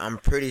like, I'm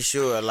pretty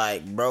sure,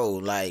 like, bro,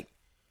 like,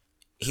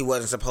 he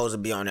wasn't supposed to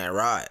be on that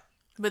ride.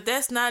 But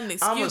that's not an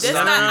excuse. I'm not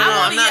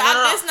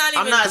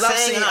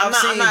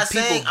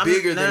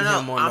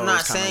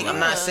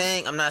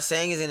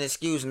saying it's an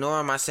excuse, nor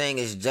am I saying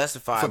it's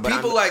justified. For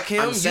people like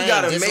him, you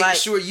gotta make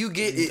sure you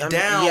get it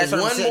down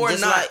one more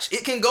notch.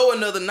 It can go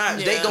another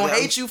notch. They gonna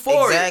hate you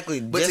for it.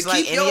 But to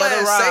keep your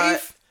ass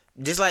safe.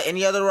 Just like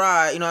any other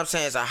ride, you know what I'm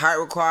saying? It's a height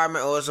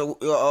requirement or it's a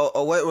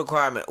weight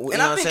requirement. You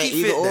know what I'm saying?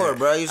 Either or,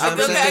 bro. You know what I'm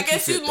saying? I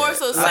guess you more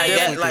so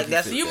saying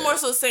you more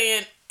so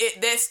saying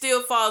that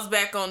still falls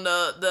back on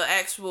the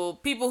actual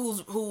people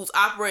who's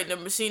operating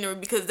the machinery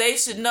because they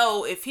should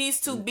know if he's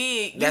too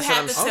big, you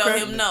have to tell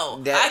him no.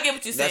 I get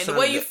what you're saying. The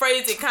way you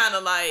phrase it, kind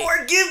of like,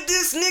 or give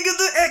this nigga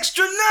the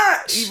extra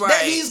notch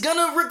that he's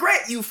gonna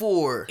regret you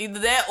for. Either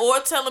that or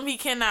tell him he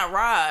cannot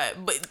ride.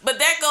 But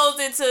that goes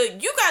into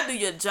you gotta do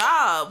your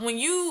job when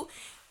you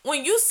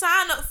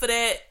sign up for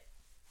that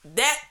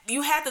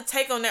you have to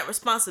take on that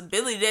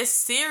responsibility. That's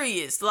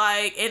serious.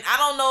 Like, and I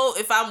don't know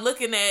if I'm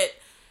looking at.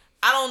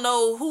 I don't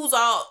know who's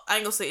all. I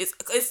ain't gonna say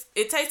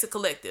it takes a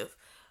collective,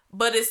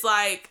 but it's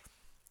like,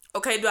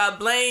 okay, do I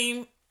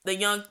blame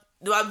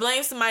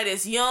somebody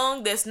that's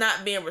young that's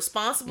not being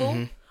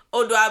responsible,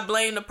 or do I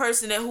blame the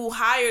person who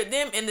hired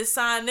them and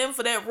assigned them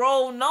for that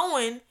role,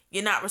 knowing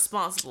you're not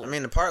responsible? I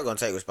mean, the park gonna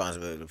take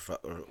responsibility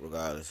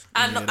regardless.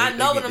 I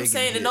know what I'm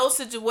saying. In those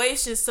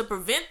situations, to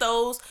prevent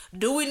those,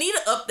 do we need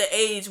to up the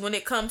age when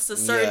it comes to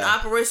certain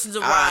operations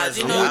of rides?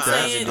 You know what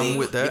I'm saying? I'm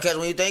with that. Because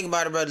when you think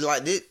about it, bro,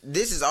 like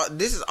this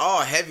is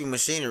all heavy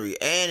machinery,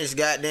 and it's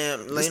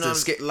goddamn. You know,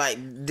 like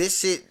this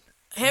shit.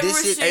 heavy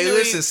This shit- machinery. Hey,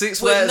 listen,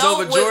 Six with Flags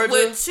over Georgia.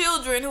 with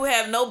children who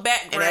have no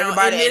background And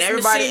everybody, in this and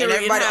everybody, machinery and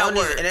everybody how on it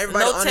this, works. and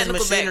everybody No on this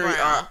technical machinery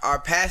background. are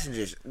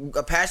passengers.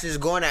 Passengers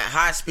going at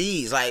high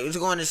speeds. Like it's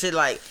going to shit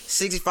like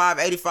 65,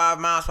 85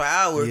 miles per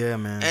hour. Yeah,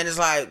 man. And it's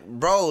like,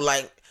 bro,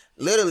 like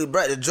literally,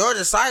 bro, the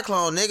Georgia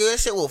cyclone, nigga, that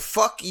shit will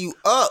fuck you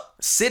up.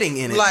 Sitting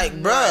in it.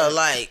 Like, bro,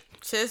 like,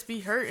 Chest be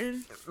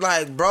hurting.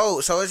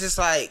 bro. So it's just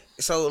like,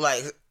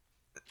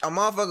 a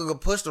motherfucker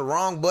could push the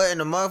wrong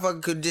button. A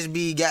motherfucker could just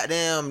be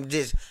goddamn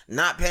just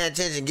not paying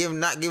attention,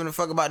 not giving a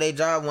fuck about their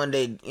job one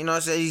day. You know what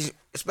I'm saying?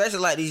 Especially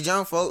like these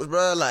young folks,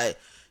 bro. Like,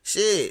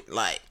 shit,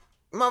 like,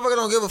 motherfucker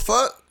don't give a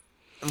fuck,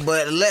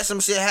 but let some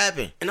shit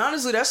happen. And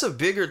honestly, that's a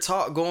bigger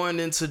talk going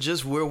into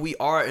just where we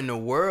are in the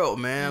world,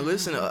 man.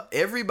 Listen,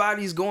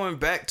 everybody's going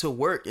back to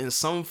work in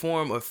some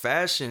form or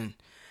fashion.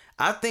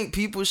 I think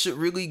people should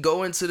really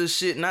go into the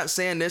shit, not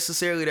saying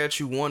necessarily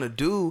that you want to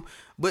do,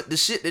 but the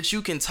shit that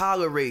you can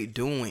tolerate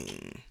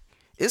doing.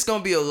 It's going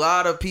to be a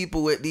lot of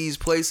people at these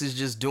places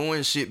just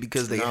doing shit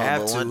because they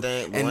have to. And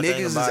niggas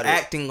is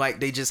acting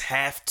like they just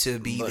have to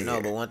be there.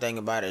 No, but one thing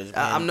about it is,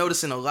 I'm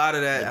noticing a lot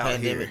of that out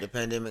here. The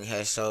pandemic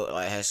has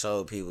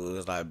showed people, it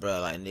was like, bro,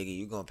 like, nigga,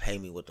 you gonna pay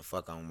me what the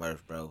fuck I'm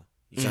worth, bro.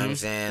 You know what I'm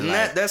saying?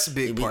 Like, that's a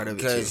big part of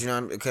it too. You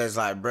know, because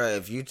like, bro,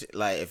 if you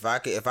if I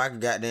could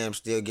goddamn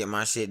still get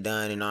my shit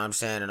done, you know what I'm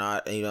saying, and all,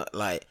 you know,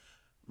 like,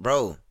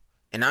 bro,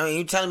 and I mean,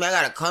 you telling me I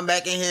gotta come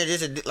back in here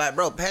just to, like,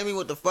 bro, pay me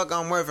what the fuck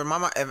I'm worth, and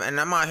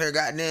I'm out here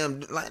goddamn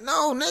like,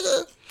 no,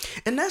 nigga.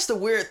 And that's the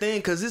weird thing,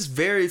 because it's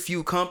very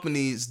few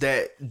companies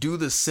that do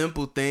the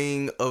simple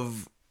thing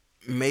of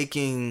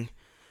making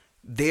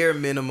their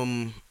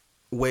minimum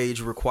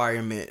wage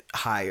requirement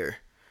higher.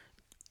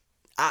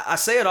 I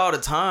say it all the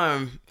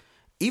time.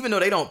 Even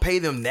though they don't pay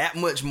them that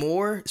much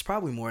more, it's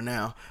probably more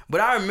now. But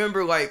I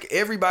remember like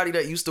everybody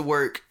that used to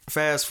work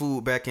fast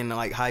food back in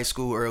like high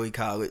school, early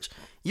college,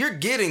 you're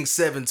getting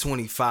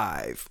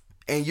 $7.25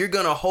 and you're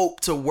going to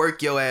hope to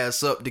work your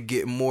ass up to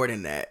get more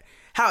than that.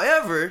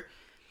 However,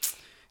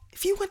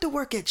 if you went to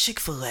work at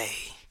Chick-fil-A,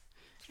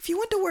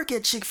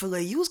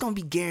 you was going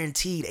to be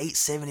guaranteed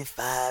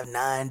 $8.75,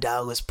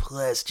 $9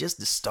 plus just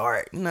to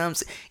start. You know what I'm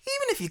saying?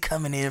 Even if you're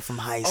coming in from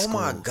high school.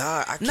 Oh my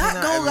God. I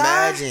cannot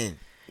imagine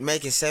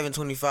making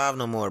 $7.25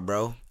 no more,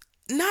 bro.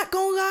 Not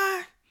gonna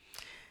lie.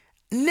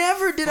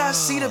 Never did I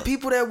see the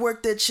people that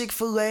worked at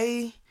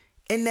Chick-fil-A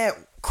in that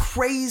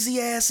crazy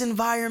ass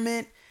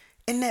environment,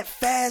 in that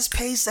fast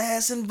paced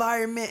ass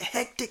environment,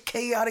 hectic,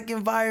 chaotic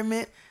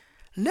environment.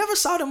 Never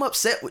saw them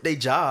upset with their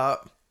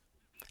job.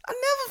 I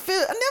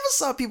never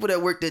saw people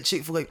that worked at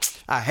Chick-fil-A.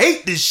 I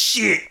hate this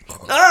shit.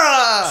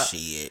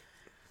 Shit.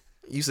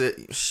 You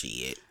said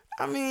shit.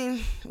 I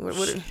mean, what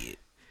shit.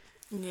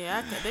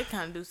 Yeah, they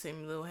kind of do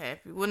seem a little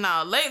happy. Well,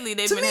 now lately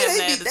they've To been me, having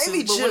they be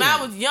attitude. But when chilling.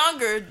 I was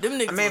younger, them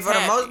niggas. I mean, was for the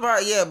happy. most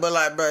part, yeah, but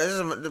like, bro,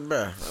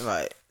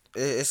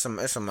 it's some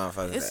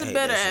motherfuckers. It's that a hate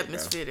better that shit,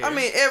 atmosphere bro. there. I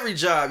mean, every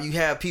job you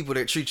have people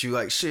that treat you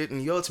like shit,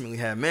 and you ultimately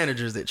have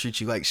managers that treat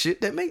you like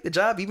shit that make the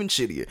job even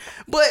shittier.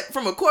 But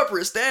from a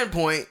corporate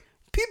standpoint,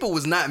 people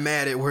was not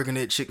mad at working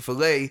at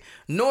Chick-fil-A,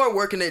 nor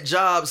working at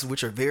jobs,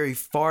 which are very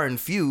far and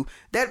few,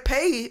 that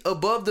pay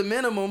above the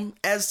minimum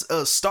as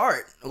a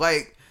start.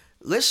 Like,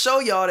 let's show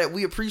y'all that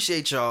we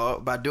appreciate y'all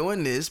by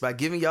doing this, by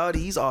giving y'all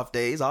these off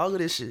days, all of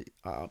this shit,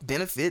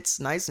 benefits,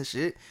 nice and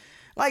shit.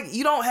 Like,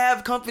 you don't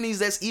have companies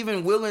that's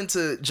even willing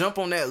to jump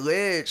on that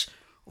ledge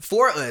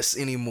for us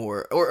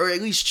anymore, or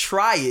at least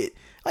try it.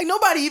 Like,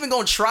 nobody even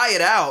gonna try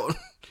it out.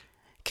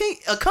 Can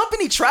a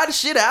company try the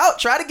shit out?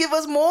 Try to give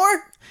us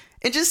more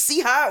and just see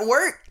how it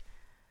worked?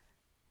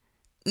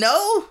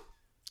 No?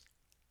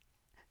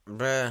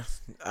 Bruh,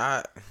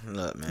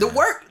 look, man.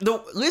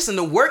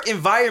 The work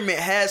environment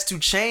has to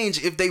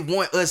change if they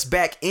want us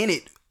back in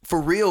it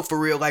for real,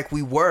 like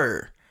we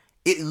were.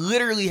 It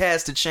literally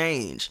has to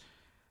change.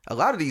 A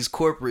lot of these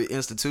corporate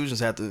institutions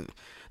have to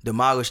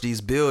demolish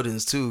these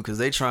buildings too, because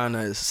they trying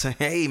to say,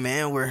 hey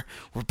man, we're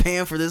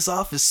paying for this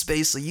office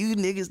space, so you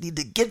niggas need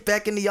to get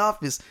back in the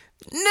office.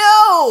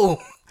 No!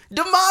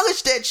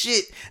 Demolish that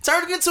shit.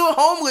 Turn it into a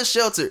homeless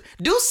shelter.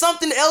 Do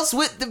something else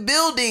with the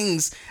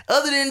buildings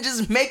other than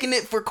just making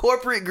it for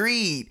corporate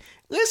greed.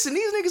 Listen,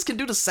 these niggas can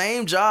do the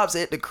same jobs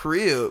at the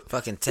crib.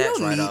 Fucking tax You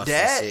don't write-offs need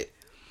that. and shit.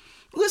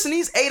 Listen,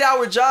 these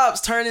 8-hour jobs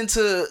turn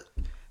into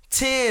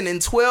 10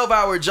 and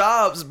 12-hour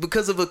jobs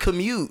because of a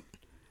commute.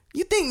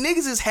 You think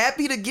niggas is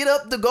happy to get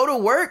up to go to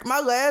work? My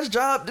last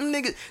job, them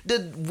niggas,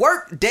 the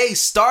work day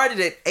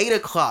started at 8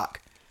 o'clock.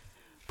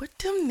 But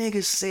them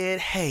niggas said,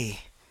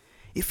 hey,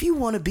 if you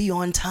want to be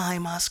on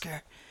time,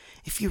 Oscar,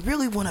 if you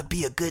really want to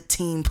be a good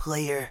team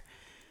player,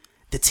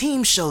 the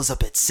team shows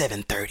up at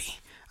 7:30.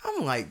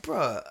 I'm like,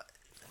 bruh.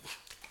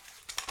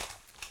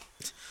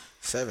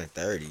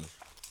 7:30.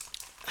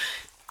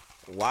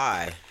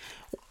 Why?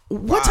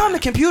 What time the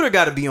computer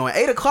got to be on?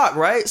 8 o'clock,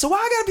 right? So why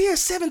I got to be here at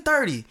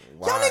 7:30?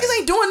 Y'all niggas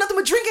ain't doing nothing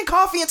but drinking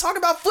coffee and talking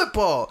about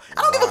football.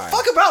 I don't give a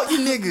fuck about you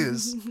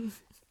niggas.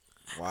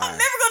 Why? I'm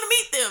never gonna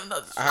meet them. No,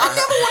 I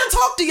never want to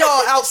talk to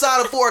y'all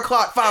outside of 4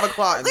 o'clock, 5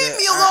 o'clock. Leave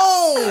me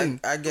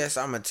alone. I guess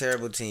I'm a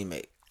terrible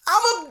teammate.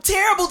 I'm a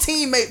terrible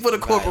teammate for the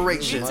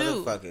corporation. Me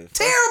too.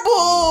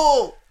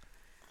 Terrible.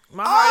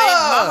 My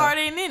heart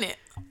ain't in it.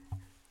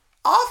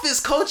 Office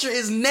culture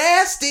is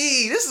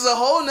nasty. This is a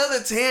whole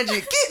nother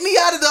tangent. Get me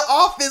out of the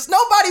office.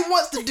 Nobody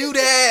wants to do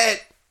that.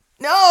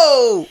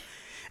 No.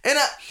 And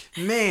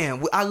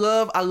I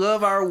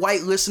love our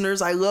white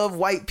listeners. I love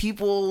white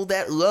people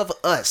that love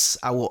us.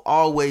 I will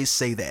always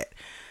say that.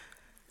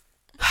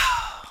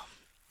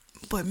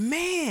 But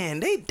man,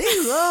 they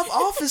love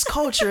office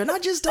culture, and I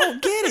just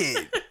don't get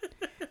it.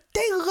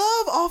 They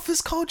love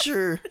office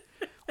culture.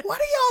 Why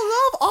do y'all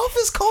love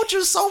office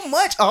culture so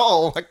much?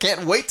 Oh, I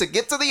can't wait to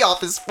get to the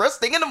office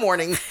first thing in the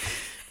morning.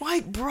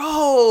 Like,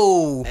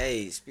 bro.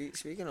 Hey,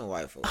 speaking of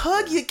white folks,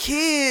 hug your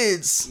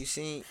kids. You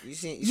seen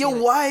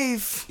your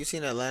wife. You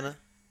seen Atlanta?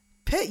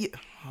 Pet you.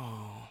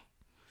 Oh.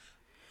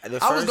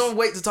 I was gonna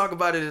wait to talk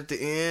about it at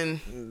the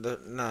end.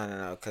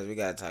 No, because we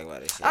gotta talk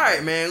about it. All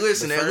right, man.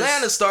 Listen,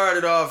 Atlanta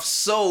started off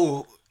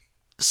so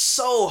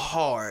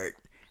hard,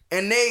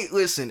 and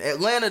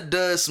Atlanta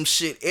does some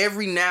shit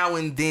every now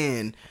and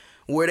then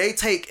where they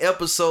take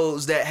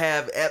episodes that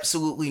have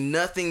absolutely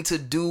nothing to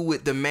do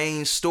with the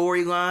main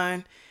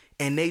storyline,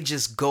 and they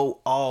just go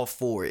all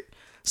for it.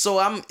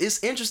 So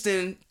it's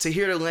interesting to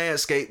hear the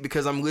landscape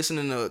because I'm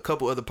listening to a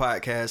couple other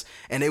podcasts,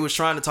 and they was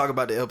trying to talk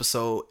about the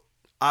episode.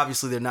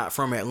 Obviously, they're not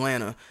from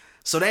Atlanta,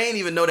 so they ain't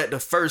even know that the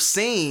first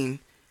scene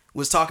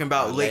was talking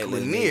about Lake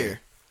Lanier.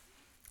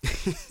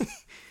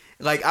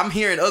 Like, I'm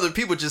hearing other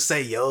people just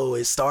say, yo,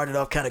 it started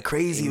off kind of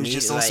crazy. It was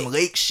just on some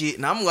lake shit.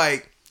 And I'm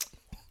like,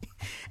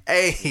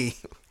 hey,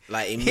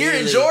 like here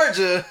in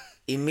Georgia.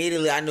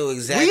 Immediately, I knew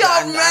exactly. We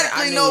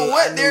automatically know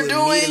what they're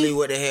doing. Immediately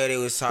what the hell they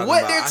was talking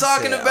what about. What they're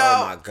talking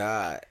about. Oh, my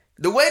God.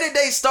 The way that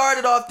they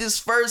started off this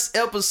first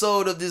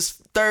episode of this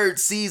third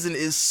season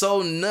is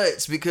so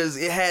nuts because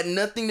it had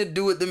nothing to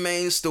do with the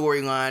main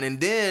storyline. And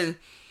then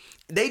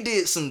they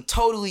did some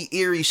totally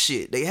eerie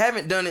shit. They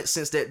haven't done it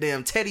since that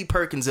damn Teddy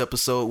Perkins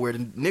episode where the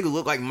nigga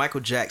looked like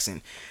Michael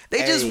Jackson. They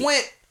just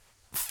went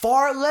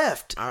far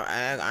left.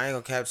 I ain't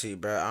gonna cap to you,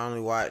 bro. I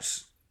only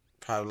watched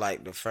probably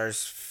like the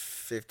first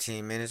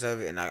 15 minutes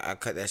of it, and I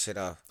cut that shit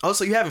off. Oh,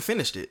 so you haven't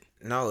finished it?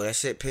 No, that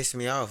shit pissed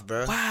me off,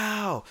 bro.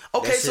 Wow.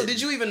 Okay, so did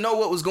you even know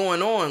what was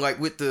going on, like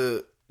with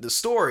the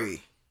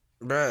story,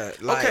 bro?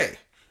 Like, okay,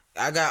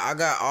 I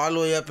got all the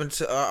way up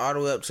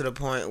to the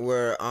point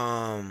where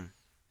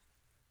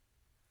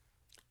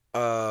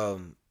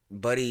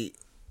Buddy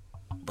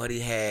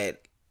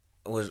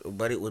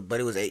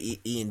was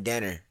eating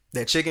dinner.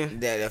 That chicken?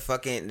 That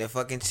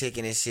fucking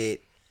chicken and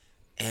shit,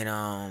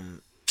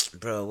 and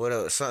bro, what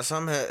else?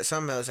 Something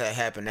else had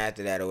happened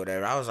after that or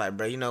whatever. I was like,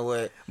 bro, you know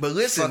what? But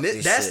listen,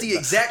 that's shit, the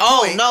exact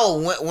point. Oh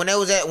no, when they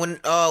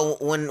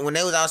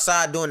was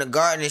outside doing the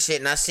garden and shit,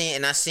 and I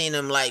seen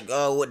them like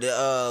with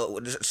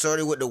the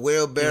shorty with the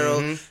wheelbarrow.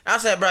 Mm-hmm. I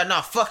said, bro,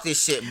 no, fuck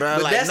this shit, bro.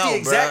 But like, that's the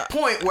exact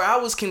bro. point where I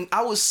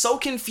was so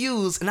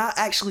confused, and I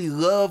actually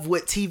love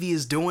what TV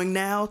is doing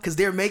now because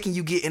they're making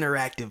you get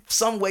interactive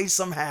some way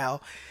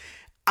somehow.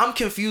 I'm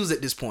confused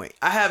at this point.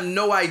 I have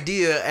no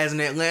idea as an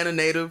Atlanta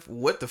native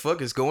what the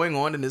fuck is going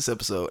on in this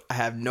episode. I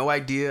have no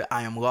idea.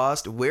 I am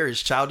lost. Where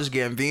is Childish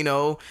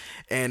Gambino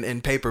and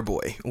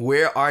Paperboy?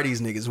 Where are these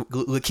niggas?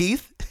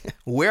 Lakeith?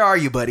 Where are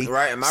you, buddy?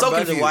 Right, my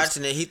brother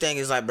watching it, he think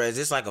it's like, bro, is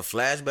this like a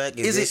flashback?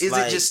 Is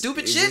it just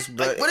stupid shit?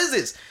 Like, what is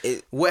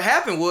this? What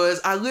happened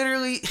was I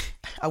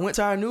went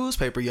to our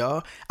newspaper,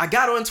 y'all. I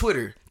got on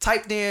Twitter,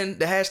 typed in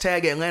the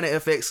hashtag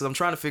AtlantaFX because I'm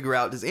trying to figure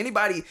out, is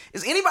anybody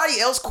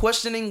else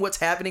questioning what's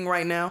happening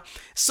right now?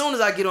 As soon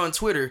as I get on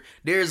Twitter,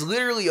 there's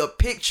literally a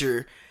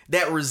picture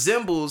that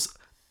resembles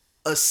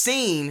a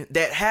scene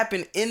that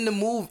happened in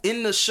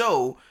the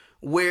show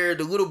where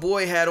the little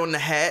boy had on the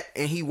hat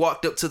and he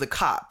walked up to the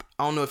cop.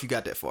 I don't know if you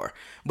got that far,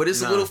 but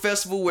it's a little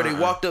festival where they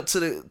walked up to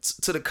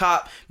the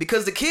cop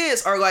because the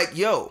kids are like,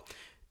 yo,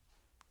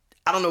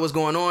 I don't know what's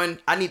going on.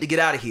 I need to get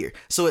out of here.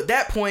 So at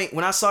that point,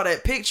 when I saw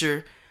that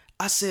picture,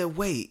 I said,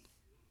 wait,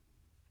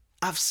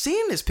 I've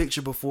seen this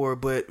picture before,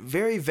 but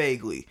very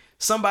vaguely.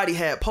 Somebody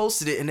had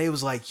posted it and they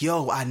was like,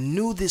 yo, I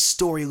knew this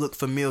story looked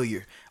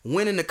familiar.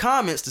 Went in the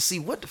comments to see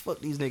what the fuck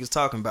these niggas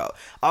talking about.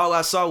 All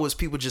I saw was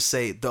people just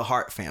say, the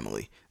Hart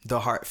family, the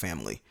Hart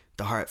family.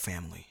 The Hart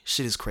family.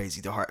 Shit is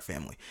crazy. The Hart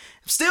family.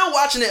 Still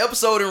watching the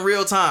episode in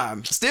real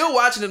time. Still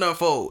watching it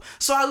unfold.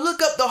 So I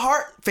look up the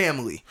Hart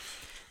family.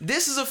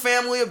 This is a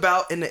family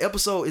about, and the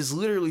episode is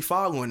literally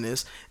following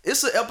this.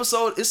 It's an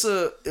episode. It's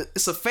a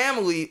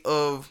family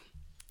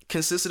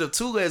consisted of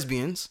two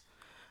lesbians,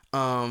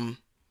 and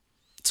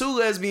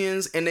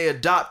they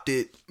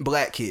adopted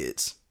black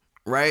kids,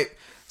 right?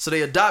 So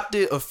they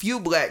adopted a few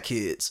black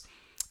kids,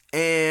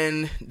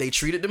 and they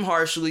treated them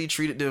harshly.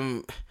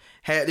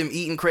 Had them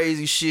eating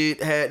crazy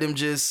shit, had them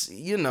just,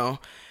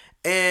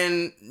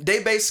 and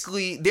they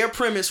basically, their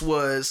premise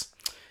was,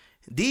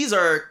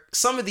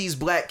 some of these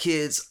black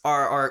kids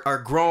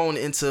are grown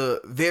into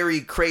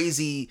very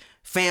crazy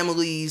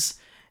families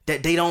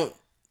that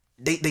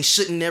they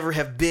should never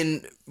have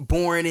been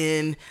born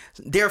in.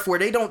 Therefore,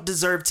 they don't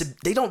deserve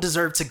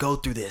to go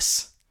through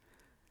this.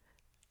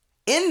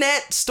 in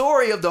that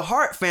story of the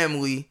Hart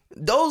family,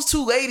 those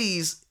two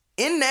ladies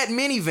in that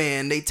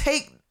minivan, they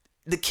take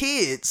the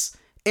kids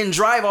and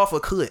drive off a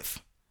cliff.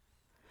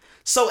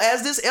 So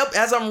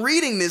as I'm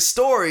reading this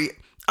story,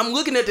 I'm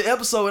looking at the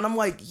episode and I'm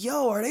like,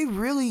 yo, are they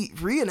really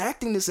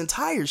reenacting this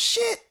entire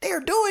shit?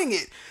 They're doing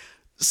it.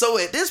 So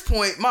at this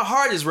point, my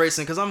heart is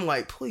racing because I'm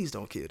like, please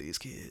don't kill these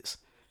kids.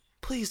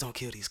 Please don't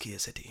kill these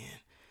kids at the end.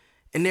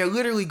 And they're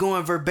literally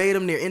going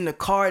verbatim. They're in the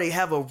car. They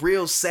have a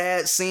real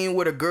sad scene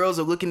where the girls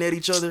are looking at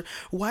each other.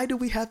 Why do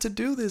we have to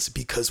do this?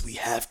 Because we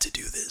have to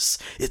do this.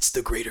 It's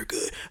the greater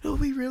good. Oh,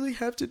 we really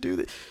have to do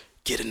this.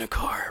 Get in the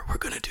car. We're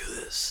going to do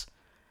this.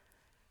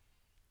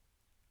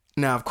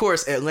 Now, of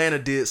course, Atlanta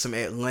did some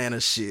Atlanta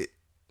shit.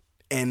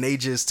 And they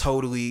just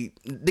totally...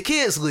 The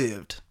kids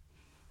lived.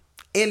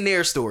 In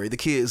their story, the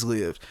kids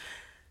lived.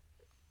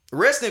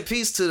 Rest in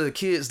peace to the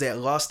kids that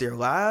lost their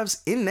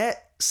lives in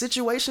that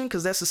situation,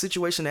 because that's a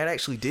situation that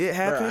actually did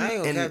happen,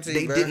 and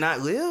they did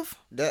not live.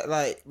 That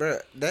like, bro,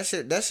 that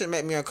shit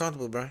make me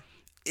uncomfortable, bro.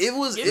 It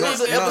was an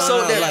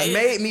episode that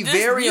made me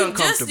very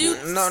uncomfortable.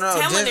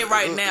 Telling it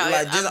right now,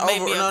 like,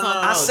 made me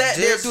uncomfortable. I sat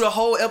there through the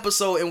whole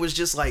episode and was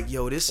just like,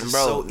 yo, this is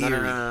so eerie.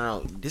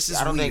 No. This is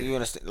I don't weird. think you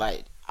understand.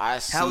 Like, I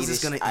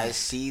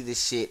see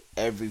this shit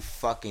every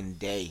fucking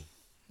day.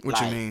 What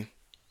you mean?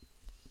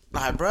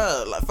 Like,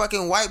 bro, like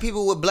fucking white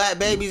people with black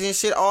babies and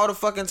shit all the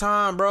fucking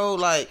time, bro.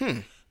 Like,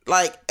 and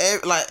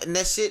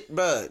that shit,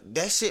 bro.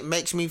 That shit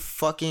makes me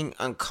fucking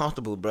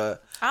uncomfortable, bro.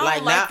 I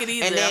don't like it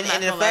either.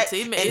 And the fact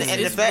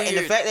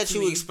that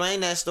you explain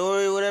that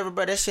story or whatever,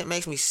 bro, that shit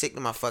makes me sick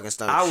to my fucking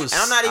stomach.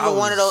 I'm not even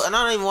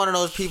one of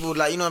those people,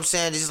 like, you know what I'm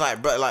saying? Just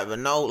like, bro, like, but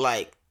no,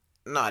 like,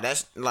 no,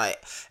 that's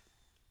like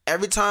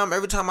every time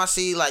I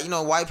see, like, you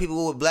know, white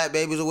people with black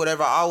babies or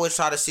whatever, I always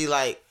try to see,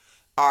 like,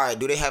 all right,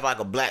 do they have like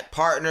a black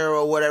partner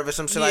or whatever,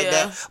 some shit like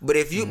that? But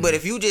if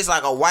you just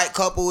like a white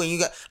couple and you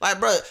got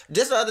like, bro,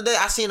 just the other day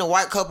I seen a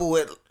white couple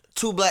with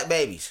 2 black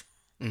babies.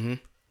 Mm-hmm.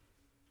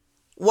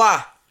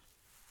 Why?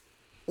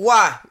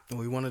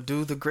 We want to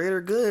do the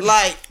greater good.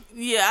 Like,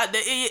 yeah,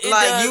 it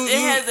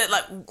has that,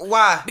 like,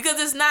 why?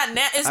 Because it's not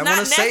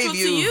natural to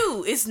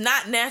you. It's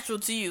not natural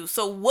to you.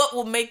 So what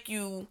will make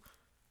you?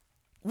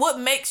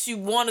 What makes you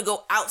want to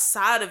go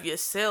outside of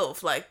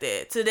yourself like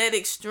that, to that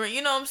extreme?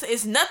 You know what I'm saying?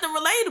 It's nothing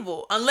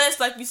relatable. Unless,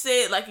 like you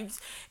said, like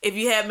if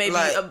you have maybe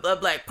like, a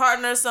black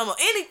partner or something,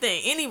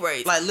 anything, any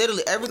race. Like,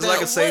 literally everything. It's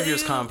like a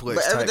savior's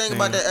complex. But everything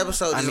about that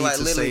episode just like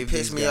literally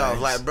pissed me off.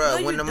 Like, bro,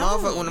 no, when the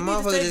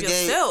motherfucker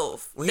just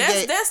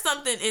gave... That's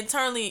something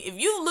internally. If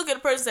you look at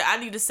a person and say,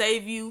 I need to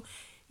save you,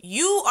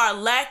 you are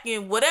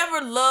lacking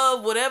whatever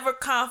love, whatever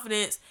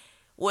confidence,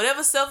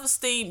 whatever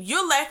self-esteem,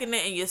 you're lacking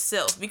that in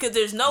yourself, because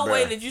there's no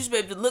way that you should be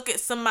able to look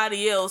at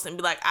somebody else and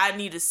be like, I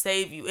need to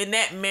save you in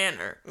that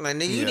manner. Like,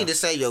 nigga, you need to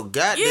save your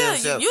goddamn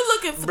self. You're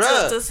looking for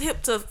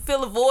to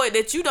fill a void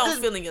that you don't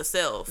feel in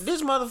yourself.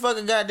 This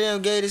motherfucker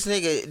goddamn gave this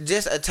nigga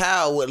just a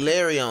towel with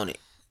Larry on it.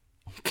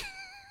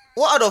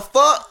 What the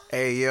fuck?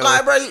 Hey, yo.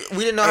 Like, bro,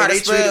 we didn't know how to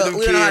spell.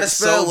 We didn't know how to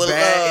spell so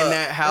bad in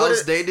that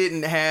house. They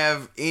didn't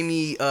have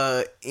any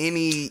washcloths.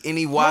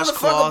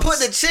 Motherfucker put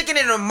the chicken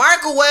in the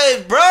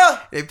microwave, bro.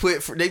 They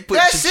put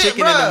the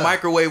chicken in the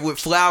microwave with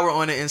flour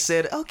on it and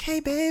said,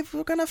 "Okay, babe,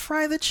 we're gonna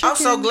fry the chicken." I'm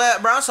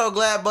so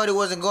glad Buddy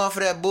wasn't going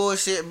for that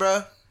bullshit,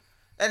 bro.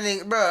 That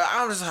nigga, bro,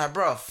 I'm just like,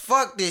 bro,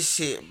 fuck this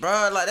shit,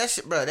 bro. Like,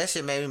 that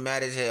shit made me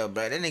mad as hell,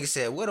 bro. That nigga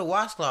said, "Where the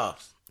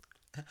washcloths?"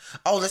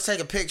 Oh, let's take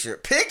a picture,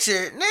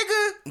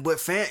 nigga. But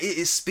fam,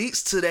 it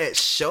speaks to that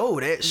show.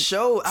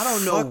 I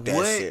don't know what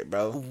that shit,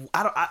 bro.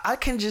 I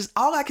can just,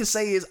 all I can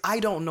say is I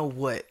don't know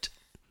what.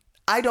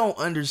 I don't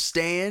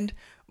understand,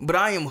 but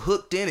I am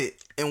hooked in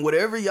it. And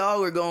whatever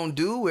y'all are gonna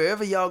do,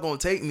 wherever y'all gonna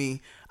take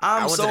me,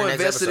 I'm so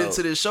invested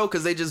into this show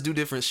because they just do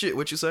different shit.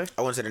 What you say?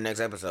 I went to the next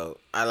episode.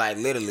 I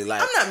literally.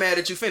 I'm not mad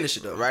at you. Finish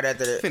it though. Right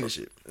after that, finish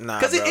it. Nah,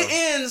 because it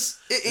ends.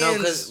 No,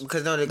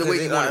 because the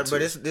way you want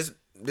it.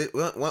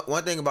 But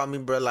one thing about me,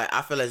 bro, like,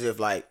 I feel as if,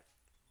 like,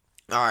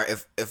 all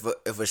right,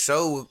 if a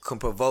show can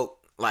provoke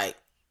like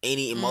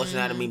any emotion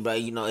out of me, bro,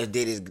 you know, it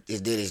did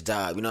its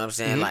job. You know what I'm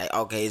saying? Mm-hmm. Like,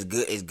 okay,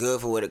 it's good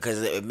for what it,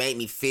 because it made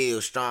me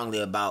feel strongly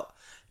about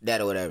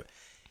that or whatever.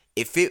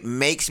 If it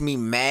makes me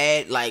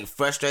mad, like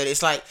frustrated,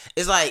 it's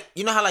like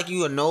you know how like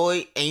you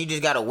annoyed and you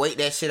just gotta wait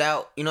that shit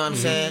out. You know what I'm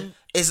saying?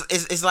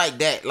 It's like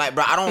that. Like,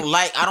 bro, I don't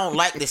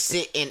like to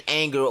sit in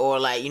anger or,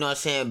 like, you know what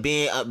I'm saying,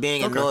 being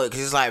annoyed,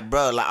 because it's like,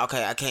 bro, like,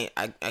 okay, I can't.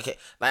 Like,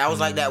 I was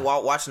like that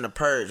while watching The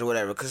Purge or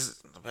whatever,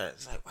 because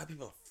it's like, white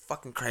people are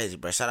fucking crazy,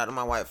 bro. Shout out to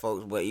my white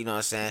folks, but you know what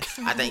I'm saying.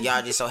 I think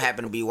y'all just so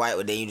happen to be white,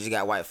 but then you just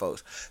got white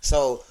folks.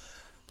 So,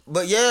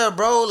 but yeah,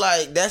 bro,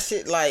 like that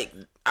shit, like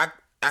I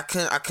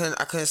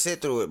couldn't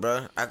sit through it,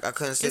 bro. I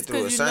couldn't sit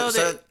through it.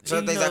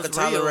 Certain things I could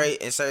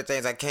tolerate and certain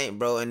things I can't,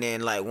 bro. And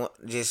then like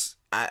just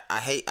I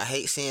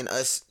hate seeing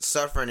us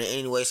suffering in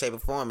any way, shape, or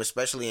form,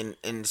 especially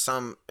in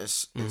some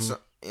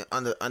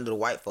under the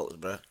white folks,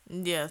 bro.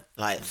 Yeah,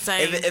 like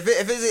same. If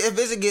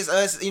it's against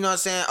us, you know what I'm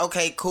saying?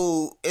 Okay,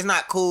 cool. It's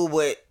not cool,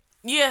 but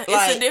Yeah,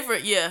 Like, it's a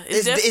different. Yeah,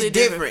 it's definitely it's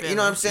different. You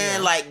know what I'm feeling. saying?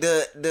 Yeah. Like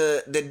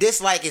the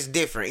dislike is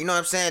different. You know what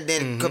I'm saying?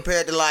 Then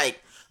compared to like,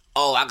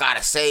 oh, I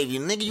gotta save you,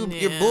 nigga. You're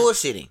Yeah.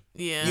 bullshitting.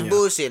 Yeah. You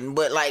bullshitting.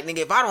 But like, nigga,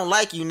 if I don't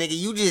like you, nigga,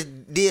 you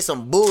just did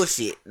some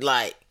bullshit.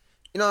 Like,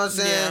 you know what I'm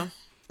saying?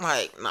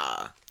 Like,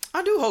 nah.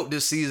 I do hope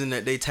this season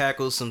that they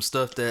tackle some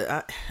stuff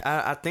that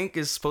I think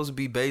is supposed to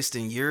be based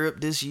in Europe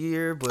this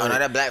year, but Oh no,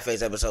 that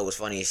blackface episode was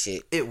funny as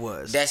shit. it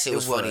was. That shit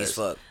was It funny as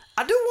fuck.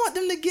 I do want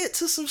them to get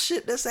to some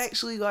shit that's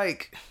actually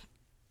like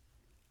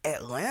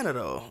Atlanta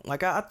though.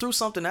 Like I threw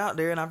something out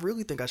there and I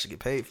really think I should get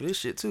paid for this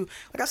shit too.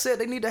 Like I said,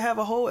 they need to have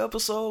a whole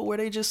episode where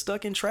they just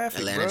stuck in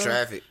traffic. Atlanta bruh.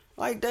 traffic.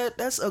 Like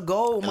that's a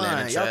gold Atlanta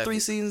mine. Y'all traffic. 3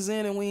 seasons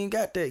in and we ain't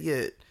got that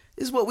yet.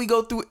 This is what we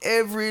go through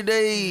every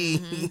day.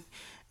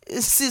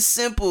 It's just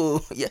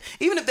simple. Yeah.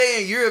 Even if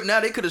they in Europe now,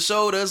 they could have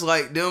showed us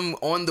like them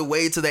on the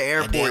way to the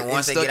airport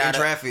and stuck in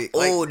traffic.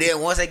 Oh,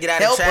 then once they get out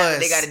of help traffic,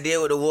 us. they got to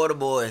deal with the water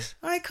boys.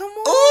 Like, come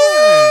on.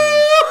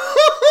 Ooh!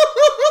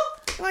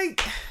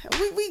 Like,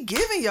 we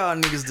giving y'all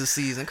niggas the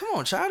season. Come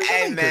on, Charlie.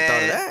 Hey, You could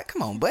thought of man. that.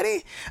 Come on,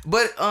 buddy.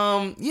 But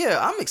yeah,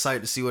 I'm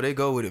excited to see where they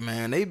go with it,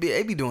 man. They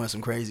be doing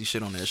some crazy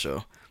shit on that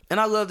show. And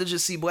I love to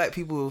just see black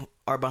people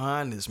are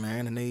behind this,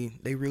 man, and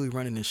they really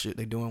running this shit.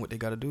 They doing what they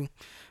gotta do.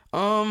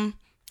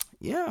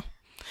 Yeah.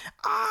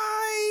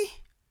 I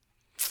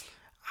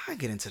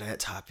get into that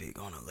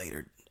topic on a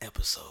later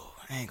episode.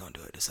 I ain't gonna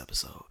do it this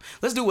episode.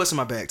 Let's do what's in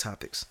my bag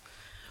topics.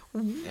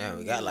 Yeah,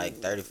 we got like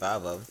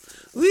 35 of them.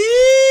 Bring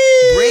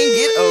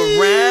it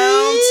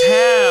around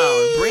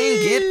town. Bring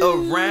it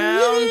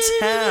around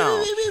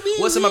town.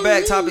 What's in my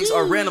bag topics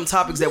are random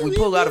topics that we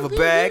pull out of a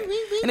bag,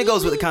 and it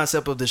goes with the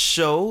concept of the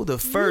show. The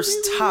first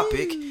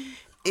topic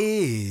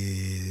is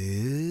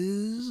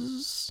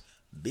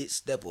Bitch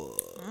stepper.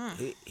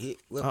 Hit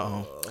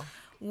whipper.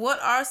 What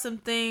are some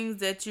things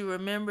that you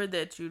remember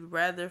that you'd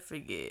rather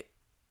forget?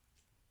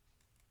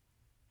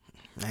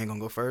 I ain't gonna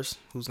go first.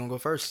 Who's gonna go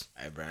first?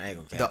 Hey, bro, I ain't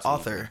gonna The catch you,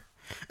 author.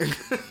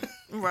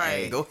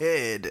 Right. Go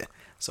ahead,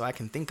 so I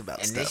can think about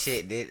And stuff. this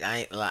shit,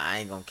 I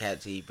ain't gonna cap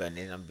to you, bro.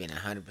 I'm being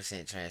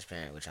 100%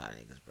 transparent with y'all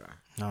niggas, bro.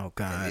 Oh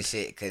Cause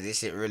God. this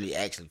shit really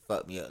actually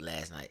fucked me up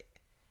last night.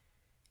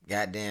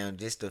 Goddamn,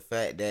 just the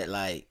fact that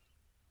like,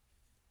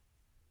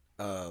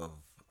 I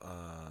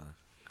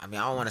mean,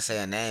 I don't want to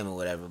say a name or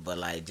whatever, but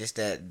like, just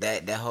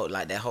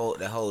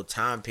that whole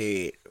time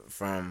period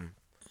from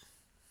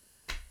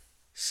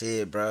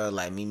shit, bro.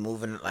 Like me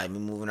moving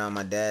on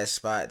my dad's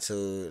spot to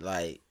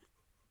like,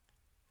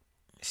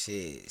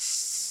 shit,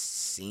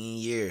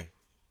 senior year.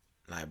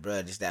 Like,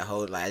 bro, just that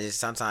whole like,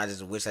 sometimes I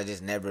just wish I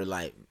just never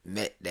like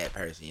met that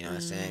person. You know what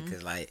I'm saying?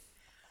 Cause like,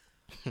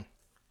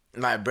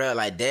 bro,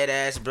 like dead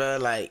ass, bro,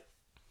 like.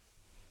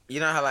 You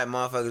know how like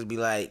motherfuckers be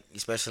like,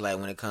 especially like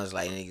when it comes to,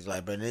 like niggas,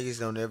 like bro, niggas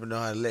don't ever know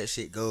how to let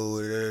shit go.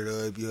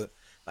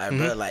 Like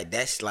bro, like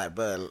that's like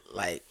bro,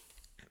 like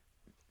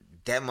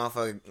that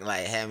motherfucker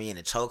like had me in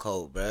a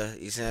chokehold, bro.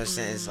 You see what I'm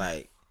saying? It's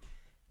like,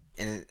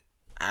 and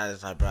I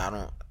was like, bro, I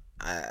don't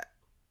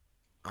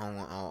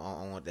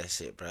want that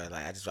shit, bro.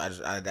 Like I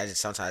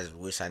just sometimes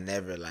wish I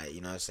never like,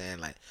 you know what I'm saying?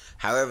 Like,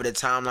 however the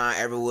timeline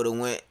ever would have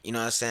went, you know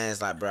what I'm saying?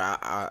 It's like, bro,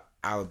 I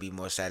would be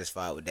more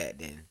satisfied with that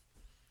than.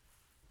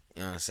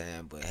 You know what I'm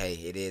saying? But hey,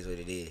 it is what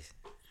it is.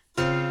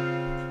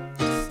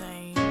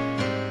 Same.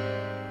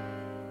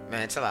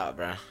 Man, chill out,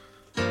 bro.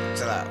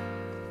 Chill out.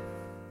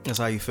 That's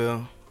how you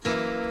feel.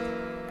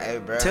 Hey,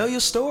 bro. Tell your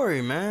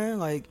story, man.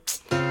 Like,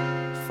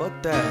 fuck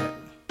that.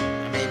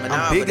 I mean, but I'm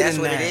nah, bigger but that's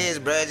than what that. it is,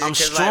 bro. Just I'm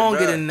 'cause, stronger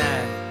like, bro, than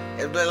that.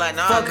 It's but like,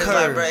 nah, Fuck cause her.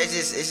 like, bro, it's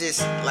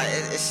just like,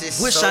 it's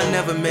just. Wish so, I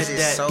never met it's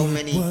just that. so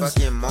many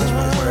fucking moments,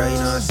 bro. You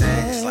know what I'm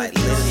saying? It's like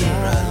literally,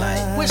 bro. Like,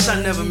 Wish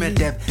I never met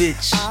that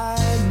bitch.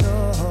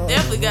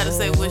 Definitely gotta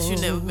say wish you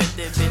never met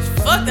that bitch.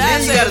 Fuck that.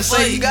 Then you I gotta say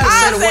say- it for you you. gotta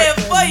say I the say word.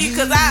 it for you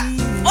because I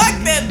fuck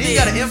that Then bitch. you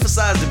gotta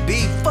emphasize the B.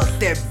 Fuck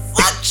that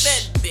Fuck bitch.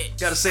 that bitch. You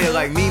gotta say it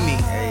like Mimi.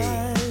 hey,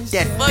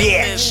 That Fuck bitch.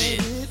 that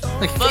bitch. Fuck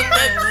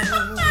that bitch.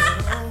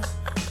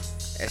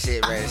 that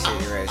shit, bro. That shit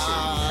be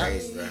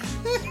crazy, bro.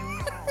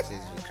 That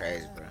shit be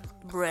crazy, bro.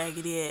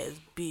 Raggedy ass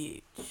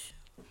bitch.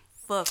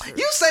 Fuck her.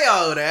 You say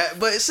all of that,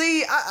 but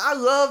see, I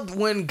love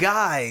when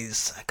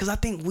guys, because I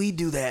think we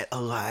do that a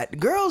lot.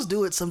 Girls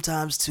do it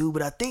sometimes too,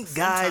 but I think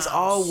guys Sometimes.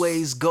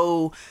 always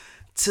go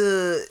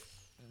to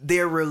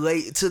their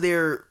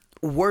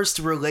worst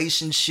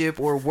relationship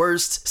or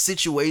worst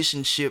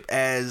situationship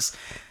as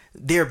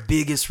their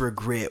biggest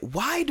regret.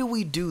 Why do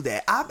we do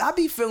that? I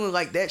be feeling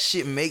like that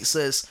shit makes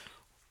us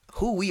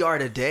who we are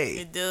today.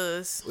 It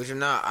does. Which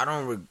I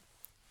don't.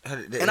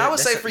 And I would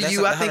say for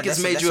you, I think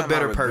it's made you a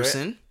better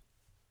person.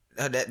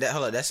 Hold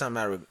on, that's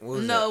something I regret.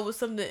 No, it was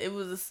something. It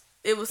was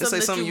Let's say something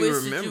that something you you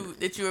wish remember.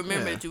 that you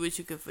remember Yeah. that you wish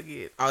you could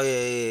forget. Oh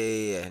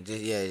yeah.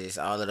 Just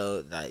all of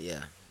those, like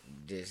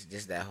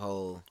just that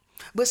whole.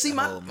 But see, The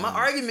my whole moment.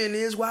 argument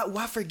is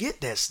why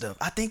forget that stuff?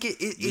 I think it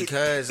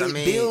Because, I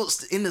mean,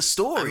 builds in the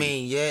story. I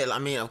mean, yeah. I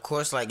mean, of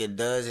course, like it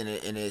does, and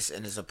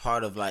it's a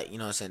part of, like, you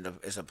know what I'm saying,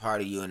 it's a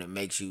part of you, and it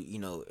makes you, you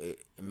know, it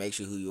makes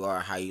you who you are,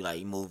 how you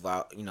like move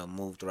out, you know,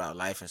 move throughout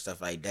life and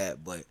stuff like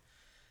that. But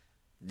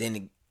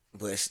then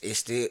but it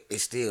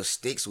still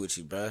sticks with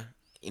you, bro.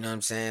 You know what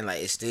I'm saying?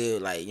 Like it's still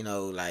like, you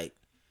know, like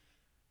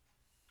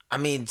I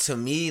mean, to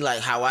me,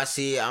 like how I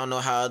see it, I don't know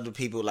how other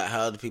people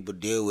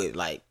deal with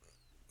like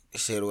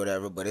shit or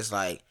whatever, but it's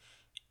like,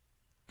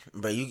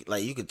 bro,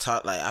 you could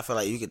talk, like I feel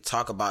like you could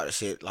talk about the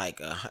shit like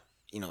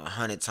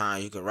 100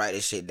 times. You could write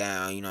this shit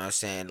down. You know what I'm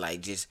saying? Like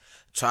just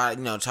try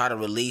to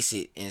release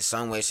it in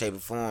some way, shape, or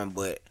form.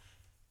 But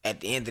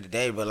at the end of the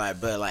day, bro,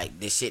 like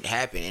this shit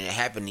happened and it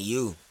happened to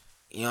you.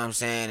 You know what I'm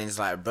saying? And it's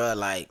like, bro,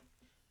 like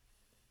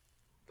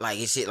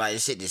this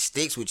shit just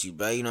sticks with you,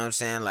 bro. You know what I'm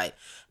saying? Like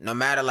no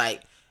matter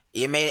like.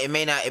 It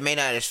may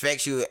not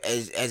affect you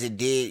as it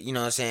did, you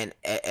know what I'm saying,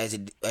 as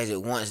it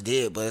once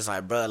did, but it's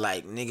like, bro,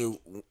 like nigga,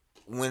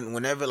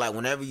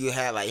 whenever you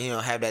have like, you know,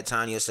 have that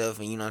time to yourself,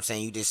 and you know what I'm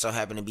saying, you just so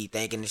happen to be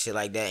thinking and shit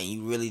like that, and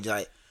you really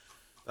like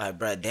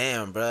bro,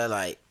 damn, bro,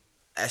 like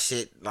that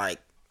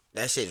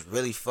shit's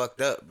really fucked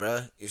up,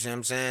 bro. You see what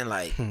I'm saying?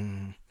 Like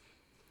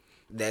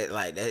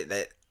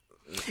that.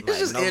 It's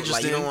just interesting,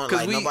 like you don't want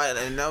like we...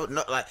 nobody, no,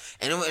 like,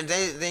 and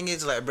the thing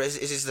is like, bro, it's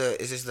just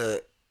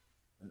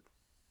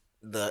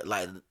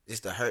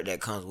the hurt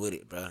that comes with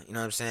it, bro. You know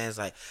what I'm saying? It's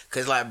like,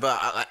 cause like, bro,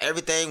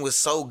 everything was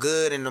so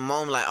good in the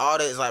moment, like all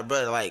that is like,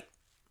 bro,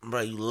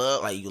 you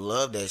love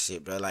that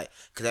shit, bro. Like,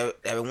 cause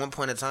at one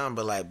point in time,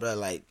 bro,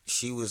 like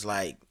she was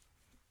like,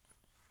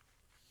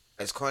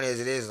 as corny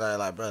as it is,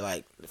 like, bro,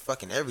 like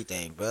fucking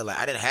everything, bro. Like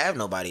I didn't have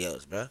nobody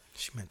else, bro.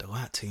 She meant a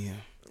lot to you.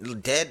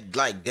 Dead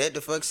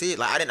the fuck shit.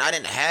 Like I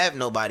didn't have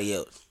nobody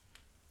else.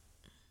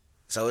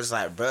 So it's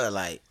like, bro,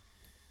 like.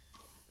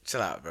 Chill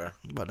out, bro.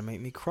 You about to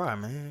make me cry,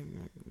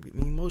 man. Get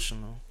me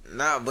emotional.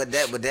 No, but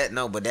that's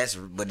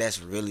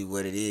really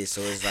what it is.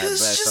 So it's like,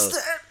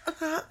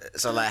 bro,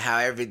 so like how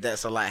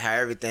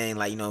everything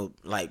like, you know,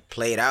 like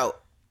played out,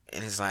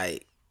 and it's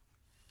like,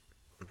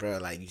 bro,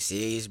 like you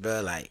serious, bro?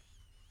 Like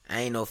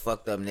I ain't no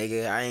fucked up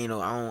nigga. I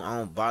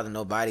don't bother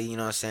nobody. You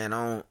know what I'm saying?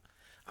 I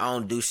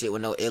don't do shit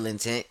with no ill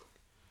intent.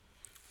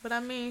 But I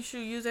mean,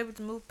 shoot, you was able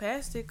to move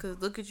past it, cause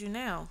look at you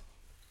now.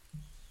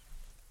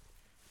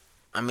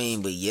 I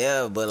mean, but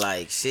yeah, but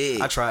like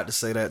shit. I tried to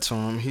say that to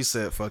him. He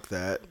said, "Fuck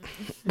that."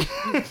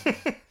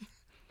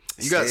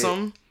 You got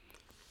something?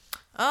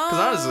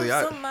 Because honestly,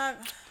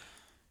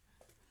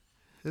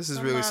 this is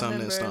really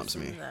something that stumps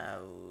me. I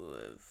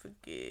would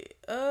forget.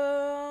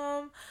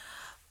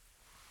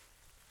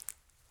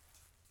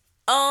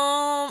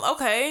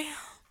 Okay.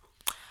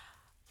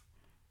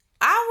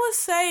 I would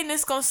say, and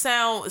it's gonna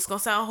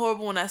sound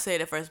horrible when I say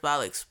it at first, but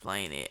I'll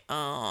explain it.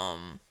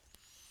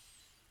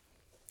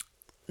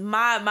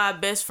 My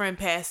best friend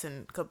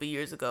passing a couple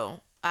years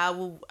ago. I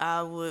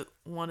would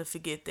want to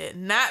forget that.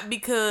 Not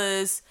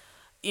because,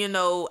 you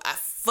know, I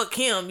fuck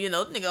him, you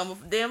know, nigga, I'm a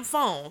damn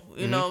phone.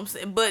 You know what I'm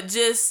saying? But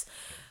just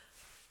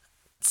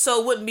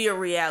so it wouldn't be a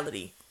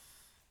reality.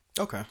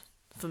 Okay.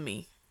 For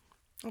me.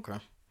 Okay.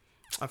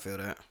 I feel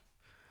that.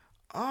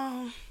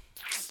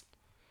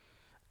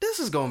 This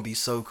is gonna be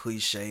so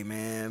cliche,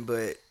 man,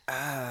 but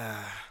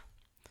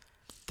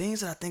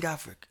things that I think I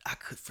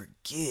could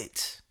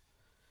forget.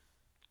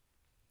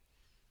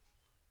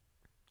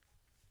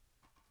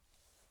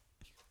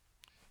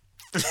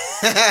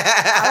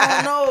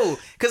 I don't know,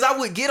 because I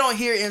would get on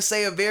here and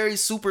say a very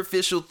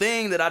superficial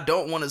thing that I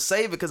don't want to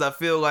say, because I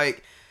feel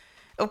like,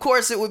 of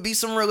course, it would be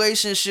some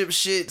relationship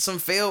shit, some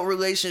failed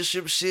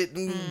relationship shit,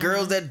 and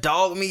girls that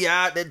dog me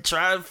out, that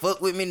try to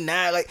fuck with me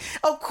now, like,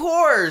 of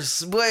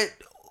course, but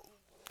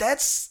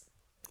that's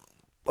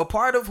a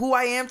part of who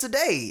I am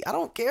today. I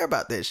don't care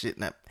about that shit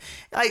now.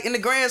 Like, in the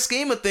grand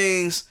scheme of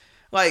things,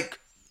 like,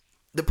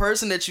 the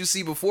person that you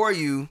see before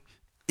you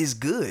is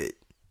good.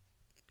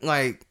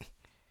 Like,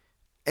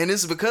 and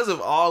it's because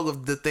of all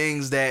of the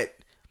things that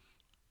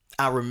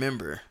I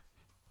remember.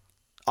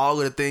 All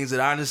of the things that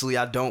honestly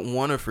I don't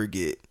want to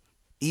forget.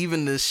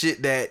 Even the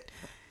shit that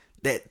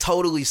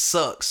totally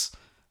sucks.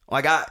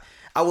 Like I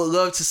would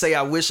love to say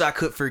I wish I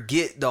could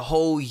forget the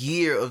whole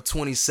year of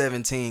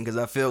 2017, because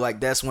I feel like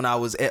that's when I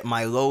was at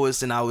my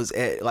lowest and I was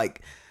at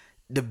like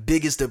the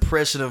biggest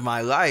depression of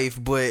my life.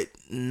 But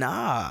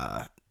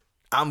nah,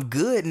 I'm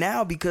good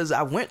now because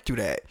I went through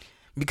that.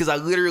 Because I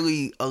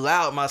literally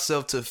allowed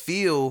myself to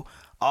feel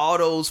all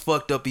those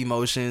fucked up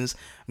emotions,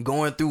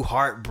 going through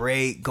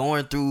heartbreak,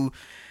 going through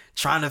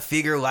trying to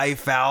figure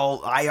life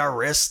out,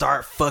 IRS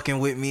start fucking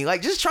with me,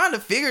 like just trying to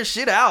figure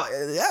shit out.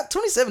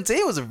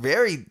 2017 was a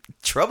very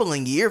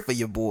troubling year for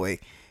your boy. And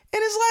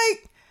it's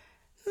like,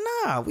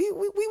 nah, we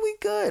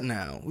good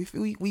now.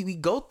 We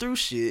go through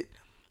shit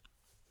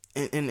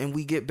and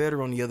we get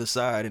better on the other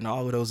side, and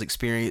all of those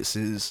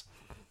experiences,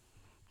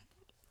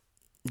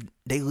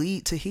 they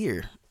lead to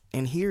here.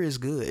 And here is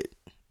good.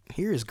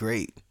 Here is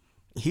great.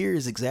 Here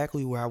is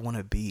exactly where I want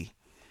to be.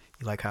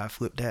 You like how I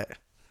flipped that?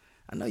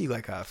 I know you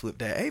like how I flipped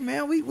that. Hey,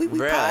 man, we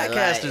bruh,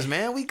 podcasters, like,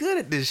 man. We good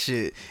at this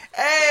shit.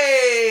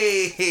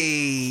 Hey.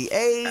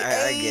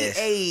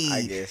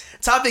 I guess.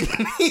 Topic,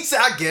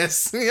 I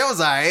guess. That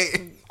was all right.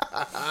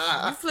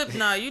 You flipped.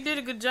 No, you did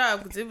a good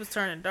job because it was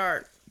turning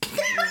dark.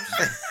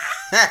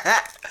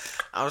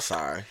 I'm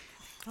sorry.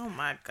 Oh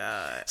my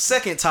God.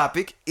 Second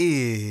topic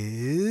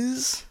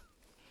is...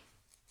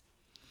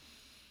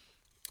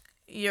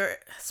 Your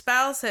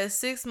spouse has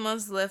 6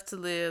 months left to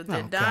live.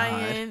 They're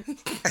dying.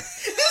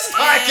 This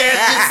podcast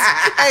is...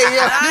 Hey,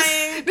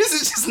 yo, this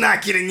is just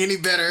not getting any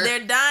better.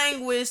 Their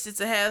dying wish is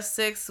to have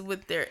sex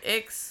with their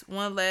ex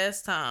one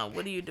last time.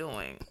 What are you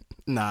doing?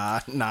 Nah.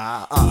 You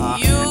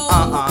will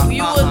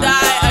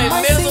die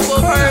a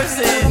miserable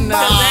person. Nah.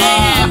 That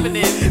ain't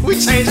happening. We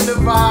changing the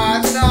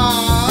vibe.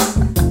 Nah.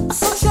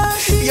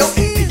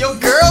 Your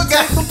girl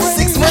got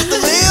 6 months to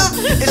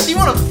live and she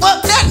wanna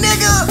fuck that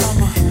nigga.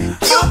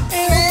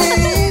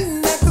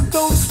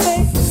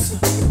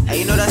 Hey,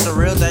 you know that's a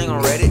real thing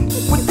on Reddit?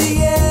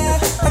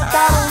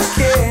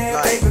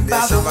 Like,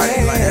 there's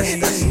somebody, like,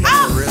 that's a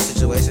real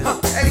situation.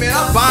 Hey, man,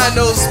 I'm buying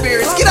those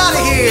spirits. Get out of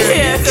here.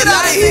 Yeah, Get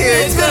out of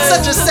here. It's been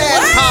such a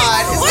sad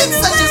pod. It's been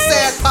such a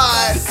sad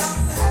pod.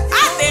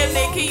 I damn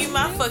near kill you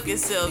my fucking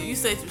self. You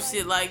say some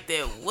shit like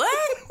that. What?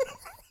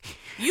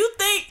 You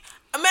think...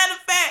 matter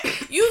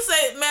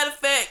of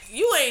fact,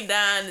 you ain't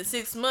dying in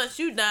 6 months.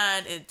 You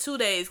dying in 2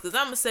 days. Because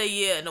I'm going to say,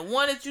 yeah, and the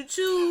one that you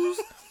choose,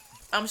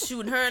 I'm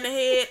shooting her in the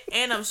head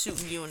and I'm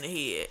shooting you in the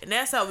head. And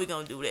that's how we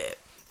going to do that.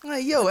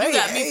 Like, yo, You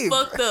got me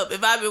fucked up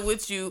if I've been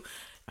with you,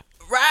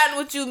 riding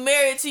with you,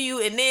 married to you,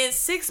 and then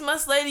 6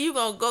 months later you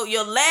going to go,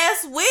 your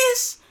last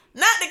wish?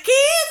 Not the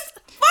kids?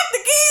 Fuck the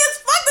kids.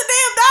 Fuck the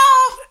damn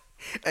dog.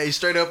 Hey,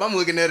 straight up, I'm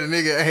looking at a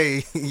nigga.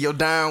 Hey, your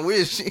dying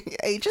wish.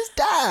 Hey, just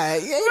die.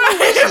 You ain't no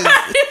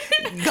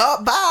wishes.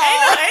 God,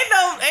 bye. Ain't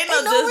no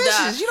wishes. just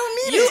die. You don't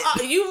need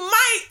it. You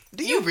might.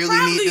 Do you really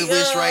need the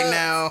wish right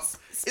now?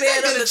 Is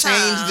that gonna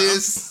change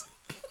this?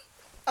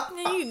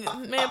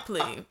 Man,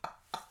 please.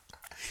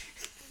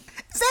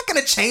 Is that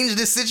gonna change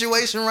this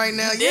situation right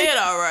now? You did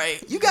all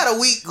right. You got a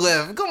week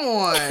left. Come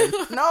on.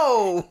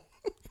 No.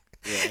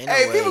 Yeah,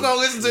 hey, people gonna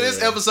listen to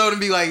this episode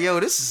and be like, "Yo,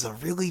 this is a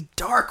really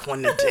dark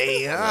one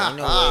today." Ain't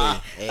no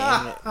way. We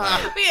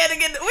had to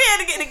get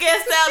the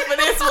guest out for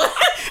this one.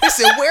 They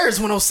said, "Where's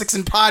 106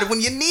 and Pod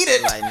when you need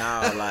it?" Like,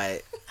 no,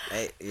 like,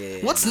 hey,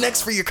 yeah. What's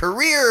next for your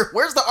career?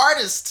 Where's the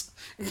artist?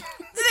 You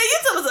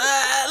told us,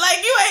 like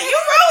you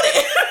wrote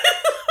it.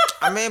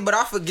 I mean, but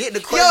I forget the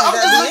question. Yo, I'm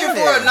just looking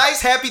for a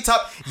nice happy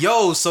top.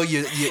 Yo, so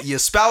your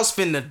spouse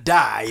finna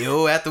die,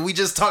 yo, after we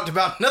just talked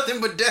about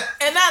nothing but death.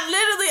 And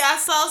I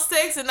saw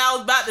sex and I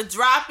was about to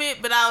drop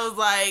it, but I was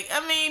like,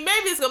 I mean,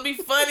 maybe it's gonna be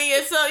funny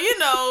and so,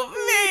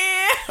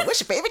 man. What's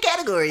your favorite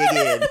category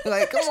again?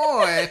 Like, come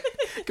on.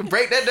 You can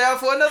break that down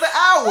for another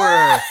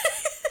hour.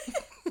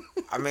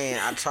 I mean,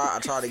 I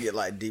try to get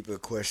like deeper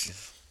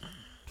questions.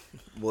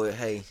 Boy,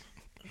 hey.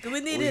 Do we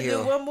need to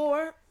do one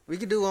more? We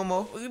can do one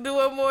more. We can do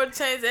one more to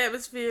change the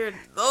atmosphere.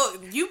 Oh,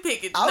 you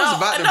pick it. I was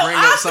about to bring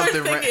up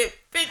something random.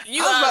 I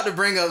was about to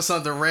bring up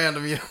something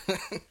random.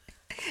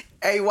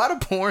 Hey, why do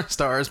porn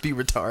stars be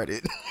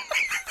retarded?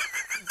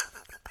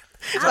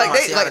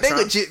 They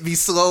legit be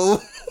slow.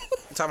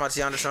 You talking about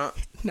Tiana Trump?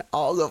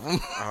 All of them.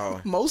 Oh.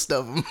 Most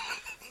of them.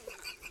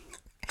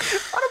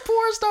 Why do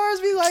porn stars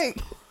be like?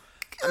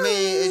 I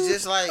mean, it's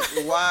just like,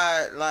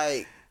 why,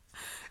 like...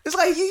 It's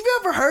like, you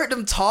ever heard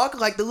them talk?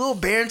 Like, the little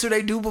banter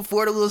they do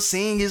before the little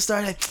scene gets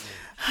started.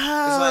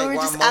 Like, we're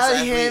just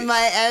out here in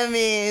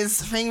Miami,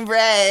 spring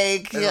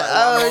break. Show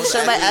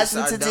my ass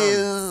to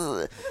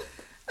do.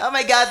 Oh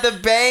my God, the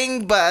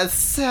bang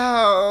bus.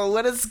 Oh,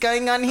 what is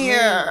going on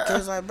here?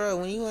 Because, like, bro,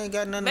 when you ain't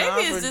got nothing to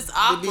offer, maybe it's just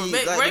awkward.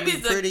 Maybe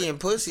it's pretty and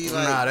pussy.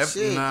 Like,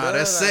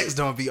 that sex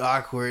don't be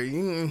awkward.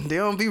 They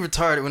don't be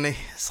retarded when they...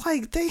 It's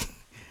like,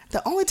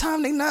 the only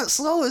time they not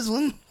slow is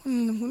when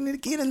they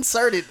get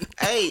inserted.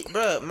 Hey,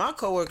 bro, my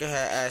coworker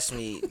had asked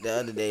me the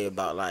other day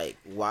about, like,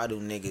 why do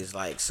niggas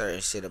like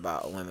certain shit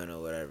about women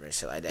or whatever and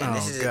shit like that. And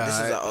this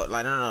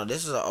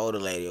is an older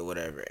lady or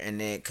whatever.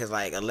 And then, cause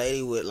like a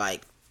lady with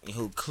like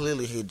who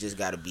just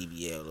got a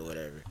BBL or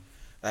whatever,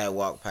 like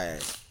walk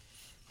past,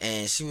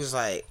 and she was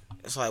like,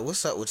 "It's like,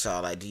 what's up with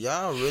y'all? Like, do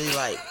y'all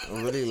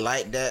really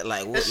like that?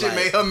 Like, what?" That shit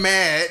made her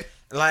mad.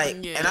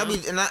 Like, yeah.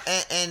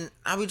 and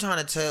I be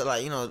trying to tell,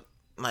 like,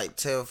 like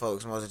tell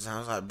folks most of the time,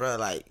 it's like, bro,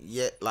 like,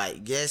 yeah,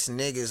 like, yes,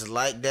 niggas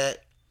like that,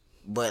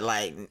 but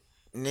like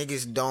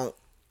niggas don't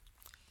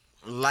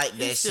like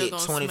that shit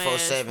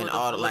 24/7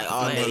 all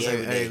day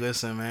every day. Hey,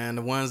 listen, man,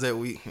 the ones that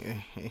we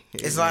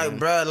it's like,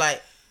 bro,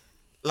 like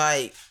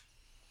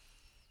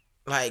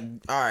all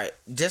right,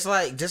 just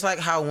like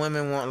how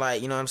women want,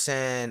 like, you know what I'm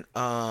saying,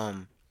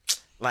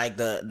 like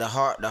the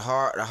hard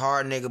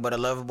nigga but a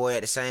lover boy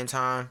at the same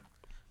time.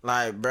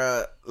 Like,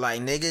 bro, like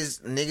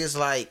niggas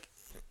like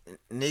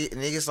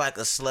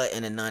a slut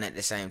and a nun at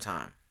the same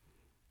time.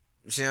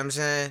 You see what I'm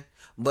saying?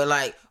 But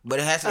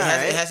it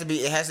has to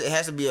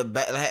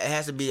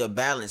be a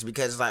balance,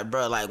 because it's like,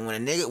 bro, like when a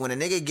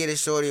nigga get a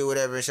shorty or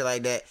whatever and shit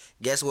like that,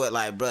 guess what,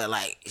 like, bro,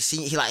 like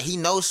he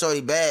knows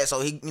shorty bad,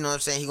 so he, you know what I'm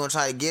saying, he gonna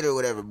try to get her or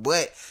whatever.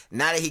 But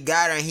now that he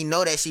got her and he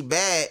know that she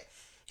bad,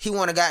 he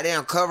want to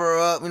goddamn cover her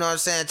up, you know what I'm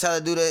saying, tell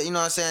her do the, you know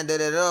what I'm saying,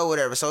 da or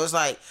whatever. So it's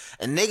like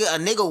a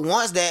nigga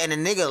wants that and a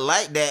nigga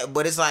like that,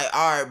 but it's like,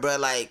 all right, bro,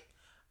 like,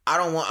 I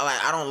don't want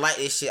like I don't like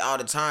this shit all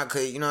the time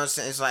because you know what I'm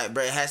saying. It's like,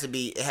 bro, it has to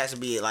be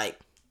like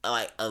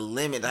a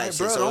limit. Like, Hey, shit.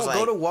 bro, So don't it's like,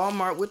 go to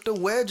Walmart with the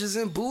wedges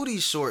and booty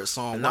shorts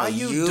on. Why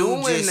you just,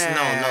 doing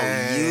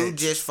that? No, you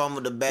just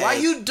fumbled the bag. Why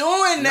you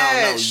doing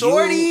that,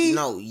 shorty?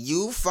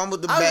 You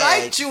fumbled the bag. I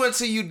liked you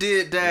until you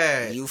did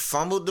that. You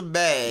fumbled the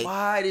bag.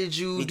 Why did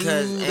you do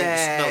and,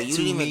 that? No, you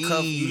to didn't me? you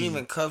didn't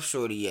even cuff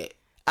shorty yet.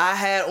 I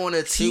had on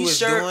a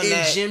t-shirt and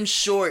that. gym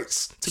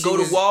shorts to She go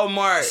was- to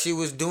Walmart. She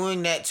was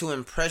doing that to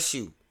impress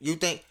you. You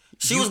think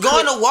she You was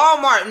going to could-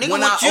 Walmart, nigga,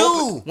 with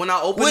you? When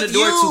I opened With the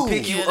door you. to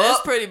pick you Yeah, up, that's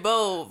pretty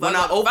bold. When if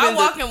I if opened I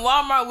walk the- in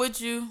Walmart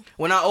with you,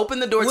 when I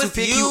opened the door to With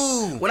pick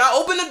you. when I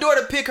opened the door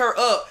to pick her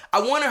up, I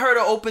wanted her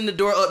to open the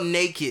door up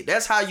naked.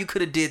 That's how you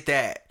could have did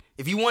that.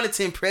 If you wanted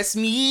to impress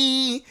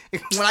me,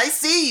 when I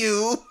see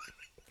you,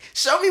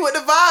 show me what the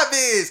vibe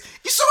is.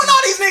 You showing all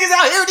these niggas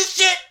out here with this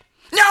shit?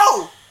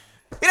 No!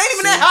 It ain't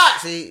even that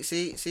hot.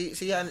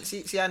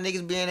 See how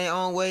niggas be in their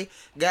own way.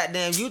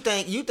 Goddamn, you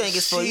think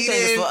it's for other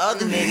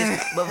Cheating.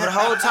 niggas, but for the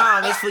whole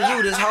time it's for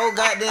you. This whole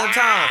goddamn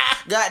time,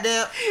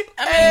 goddamn,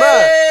 Hey.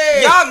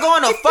 bruh, y'all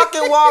going to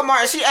fucking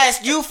Walmart. She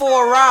asked you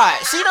for a ride.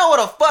 She know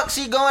where the fuck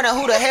she going and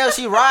who the hell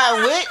she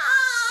riding with.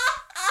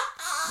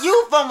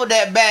 You fumbled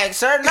that bag,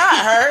 sir, not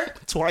her.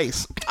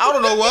 Twice. I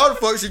don't know why the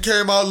fuck she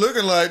came out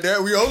looking like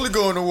that. We only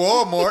going to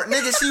Walmart,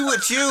 nigga. She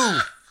with you.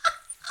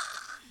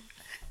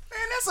 Man,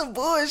 that's some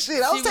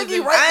bullshit. I She was taking was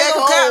you in- right I ain't back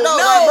gonna home. cap, no,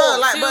 No.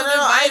 like, she bro, was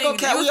no, I ain't inviting gonna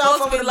cap. you. We You all supposed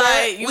to fumbled be the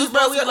bag. like, you We-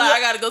 supposed to be bro, like, we- I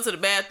gotta go to the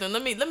bathroom.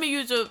 Let me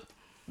use your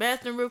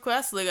bathroom real quick.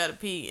 I still gotta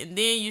pee, and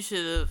then you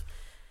should have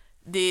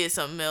did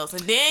something else,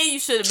 and then you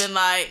should have been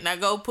like, now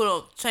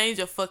go change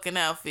your fucking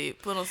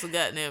outfit, put on some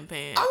goddamn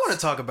pants. I want to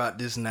talk about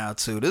this now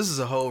too. This is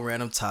a whole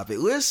random topic.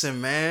 Listen,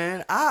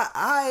 man,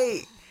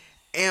 I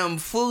am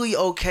fully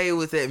okay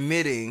with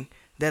admitting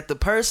that the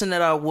person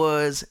that I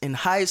was in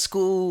high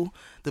school,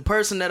 the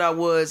person that I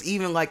was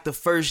even like the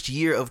first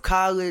year of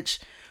college,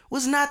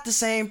 was not the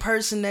same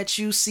person that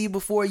you see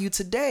before you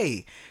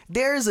today.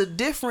 There is a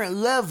different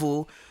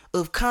level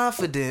of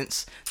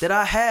confidence that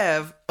I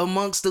have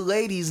amongst the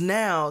ladies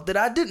now that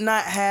I did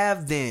not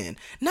have then.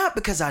 Not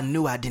because I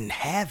knew I didn't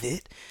have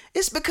it.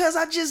 It's because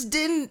I just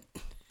didn't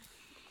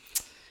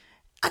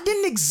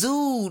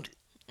exude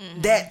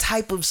that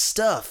type of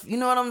stuff. You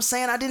know what I'm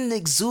saying? I didn't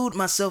exude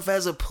myself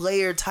as a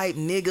player type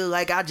nigga.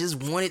 Like I just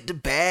wanted to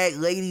bag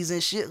ladies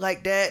and shit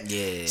like that.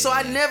 Yeah. So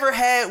I never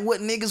had what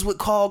niggas would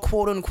call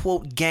quote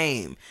unquote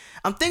game.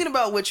 I'm thinking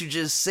about what you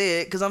just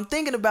said because I'm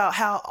thinking about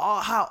how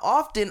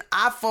often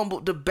I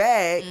fumbled the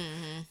bag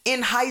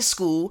in high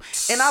school,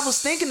 and I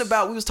was thinking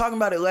about, we was talking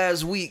about it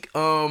last week.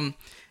 I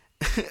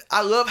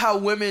love how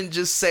women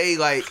just say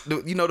like,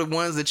 the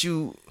ones that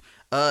you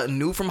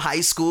knew from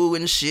high school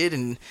and shit,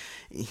 and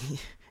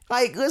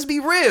like, let's be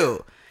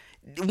real.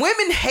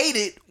 Women hate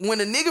it when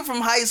a nigga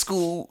from high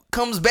school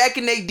comes back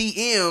in their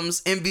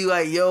DMs and be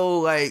like, yo,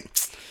 like,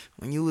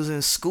 when you was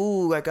in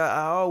school, like,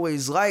 I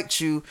always liked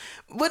you.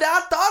 But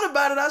I thought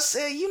about it. I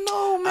said, stay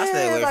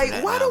man, away like, from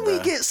that why now, do we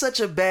bro. get such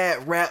a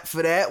bad rap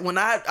for that when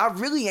I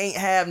really ain't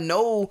have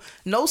no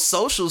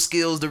social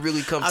skills to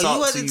really come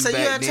talk to you so you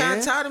back ain't trying then?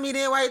 to talk to me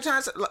then? Why you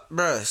trying to?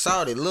 Bruh,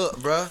 Saudi, look,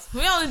 bruh.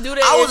 We only do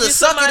that. I if was a it's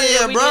sucker somebody that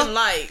then, we bro. didn't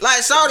like.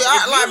 Saudi, If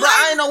I you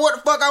like- ain't know what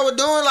the fuck I was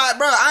doing. Like,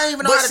 bro, I ain't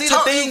even know But how to see, the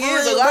talk thing to you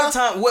is, for a real, lot bro. of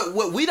time,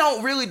 what we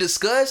don't really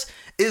discuss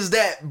is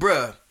that,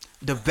 bruh,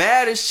 the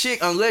baddest chick,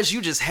 unless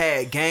you just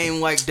had game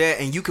like that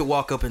and you could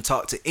walk up and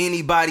talk to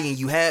anybody and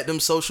you had them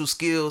social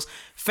skills,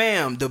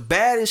 fam, the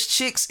baddest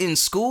chicks in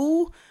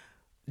school,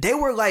 they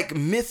were like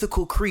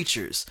mythical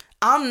creatures.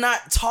 I'm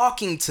not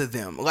talking to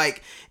them.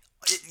 Like,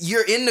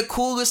 you're in the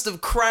coolest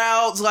of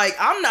crowds. Like,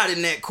 I'm not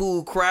in that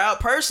cool crowd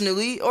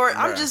personally, or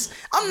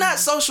I'm not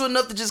social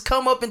enough to just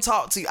come up and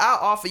talk to you. I'll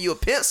offer you a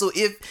pencil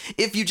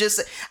if you just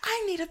say,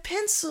 I need a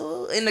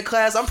pencil in the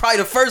class. I'm probably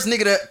the first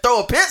nigga to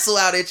throw a pencil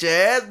out at your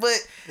ass,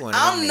 but One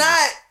of them I'm niggas.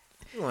 not.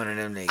 You one of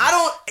them niggas. I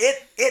don't,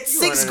 at You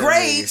one 6th of them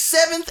grade,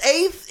 niggas. 7th,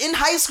 8th in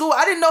high school,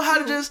 I didn't know how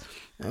to just,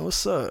 man,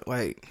 what's up?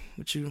 Like,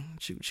 what you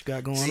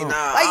got going See, on?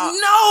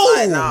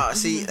 nah,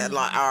 see,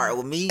 like, all right,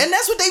 with me. And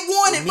that's what they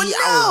wanted, with me,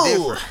 but I was no.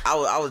 different.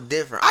 I was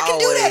different. I can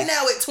do that always-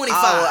 now at 25.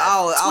 I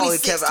always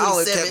 26, kept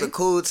 27. it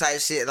cool type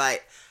shit.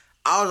 Like,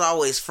 I was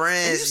always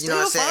friends, And you know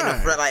what I'm still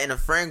saying? fine. In the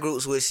friend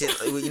groups with shit,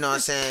 you know what I'm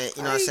saying?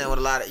 You know what I'm saying? With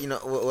a lot of,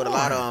 with a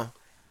lot of them.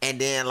 And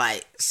then,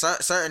 like,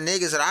 certain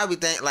niggas that I be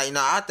think, like,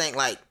 I think,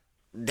 like,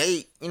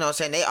 they, you know what I'm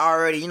saying? They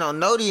already, know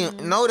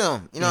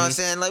them. You know what I'm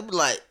saying? Like,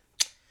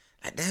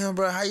 damn,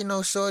 bro, how you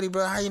know Shorty,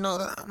 bro? How you know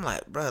that? I'm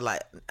like, bro,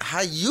 like,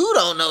 how you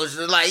don't know?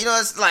 Like,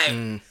 it's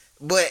like,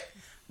 but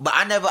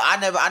I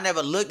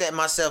never looked at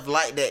myself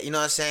like that. You know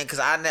what I'm saying? Because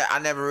I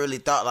never really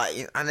thought like,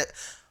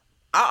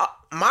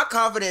 my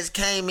confidence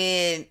came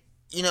in.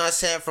 You know what I'm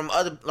saying? From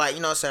other, like,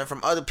 you know what I'm saying?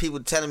 From other people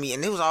telling me,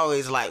 and it was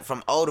always like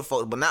from older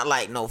folks, but not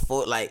like no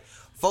folks, like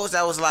folks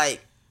that was like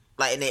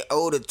in their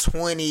older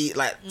 20s,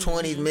 like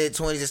 20s, mid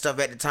 20s and stuff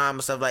at the time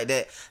and stuff like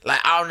that. Like,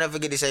 I'll never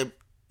forget to say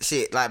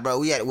shit. Like, bro,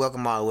 we had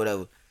welcome mall or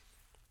whatever.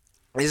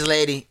 This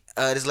lady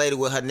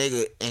with her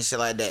nigga and shit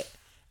like that.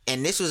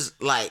 And this was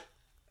like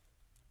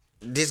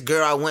this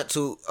girl I went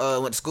to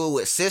school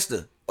with,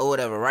 sister or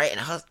whatever, right? And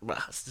her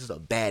sister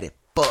bad as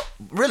fuck.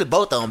 Really,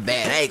 both of them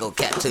bad. I ain't gonna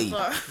cap to you.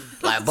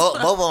 Like both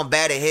of them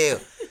bad as hell.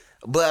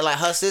 But like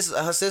her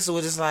sister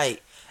was just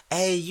like,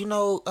 hey,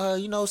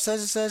 such and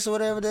such or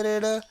whatever, da da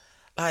da.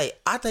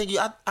 Like I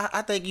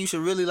think you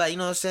should really like, you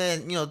know what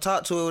I'm saying,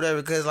 talk to her or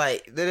whatever, cause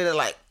like da da da,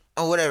 like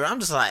or whatever. I'm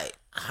just like,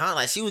 huh?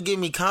 Like she was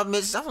giving me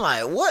compliments. I'm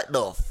like, what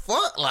the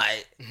fuck,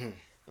 like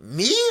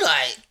me,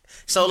 like.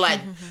 So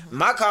like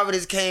my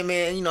confidence came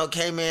in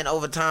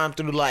over time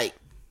through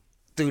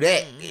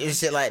that and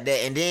shit like that,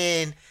 and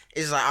then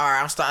it's like, all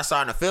right, I'm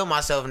starting to feel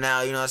myself now,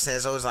 you know what I'm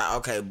saying? So it's like,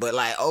 okay, but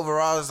like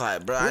overall, it's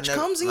like, bro, which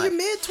comes in your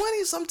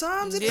mid-20s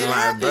sometimes. It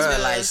like, bro,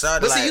 like, so,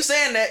 but like, see, you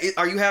saying that,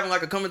 are you having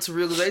like a coming to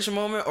realization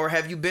moment, or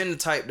have you been the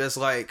type that's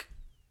like,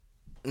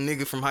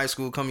 nigga from high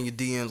school coming your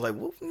DMs like,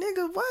 well,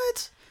 nigga,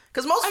 what?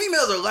 Because most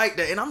females are like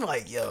that, and I'm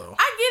like, yo,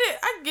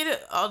 I get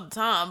it all the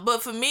time,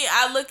 but for me,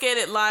 I look at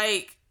it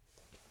like,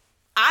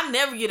 I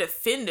never get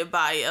offended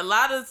by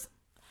it.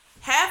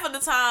 Half of the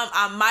time,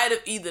 I might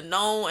have either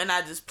known and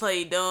I just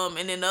played dumb,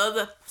 and then the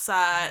other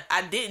side,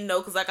 I didn't know,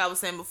 because like I was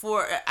saying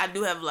before, I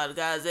do have a lot of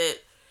guys that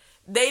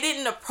they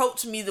didn't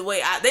approach me the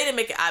way they didn't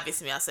make it obvious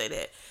to me, I say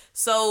that.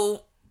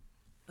 So,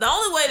 the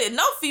only way that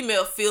no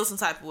female feels some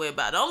type of way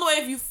about it, the only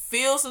way if you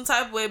feel some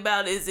type of way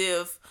about it is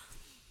if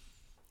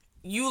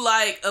you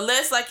like,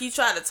 unless like you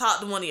try to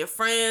talk to one of your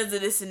friends or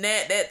this and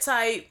that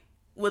type,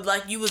 with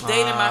like you was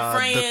dating my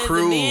friends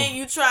and then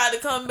you tried to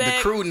come back,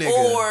 the crew nigga.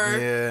 Or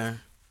yeah.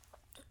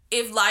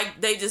 If like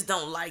they just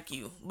don't like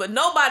you, but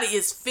nobody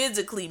is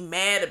physically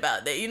mad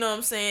about that. You know what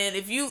I'm saying?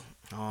 If you,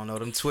 I don't know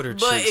them Twitter.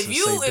 But chicks if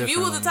you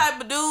was the type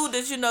of dude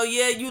that you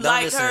don't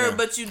like her,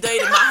 but you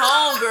dated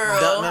my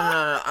homegirl.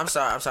 No. I'm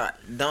sorry.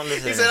 Don't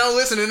listen. He said don't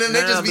listen to them.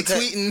 They just be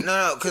tweeting.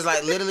 No, because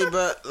like literally,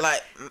 bro,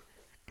 like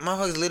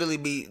motherfuckers literally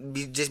be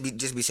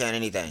saying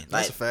anything.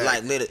 That's a fact.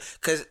 Like literally,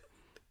 because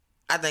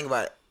I think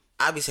about it,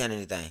 I be saying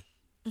anything.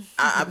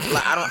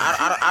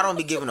 I don't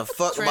be giving a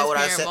fuck about what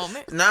I said.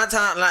 Nine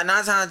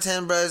times out of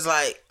 10, bro, it's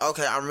like,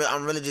 okay,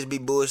 I'm really just be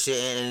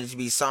bullshitting and just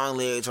be song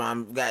lyrics, or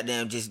I'm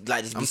goddamn just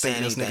be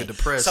saying anything. Nigga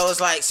depressed. So it's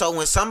like, so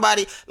when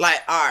somebody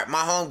like, all right, my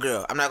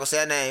homegirl, I'm not gonna say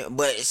her name,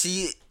 but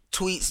she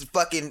tweets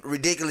fucking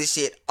ridiculous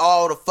shit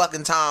all the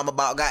fucking time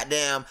about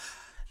goddamn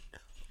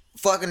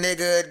fucking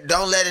nigga,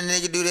 don't let a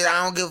nigga do this,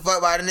 I don't give a fuck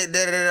about a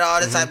nigga,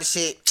 all this type of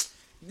shit.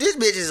 This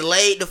bitch is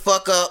laid the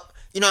fuck up.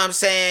 You know what I'm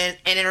saying?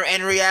 And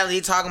in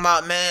reality, talking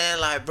about, man,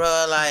 like,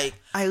 bro, like,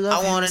 I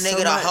want a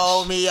nigga to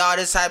hold me, all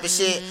this type of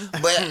shit.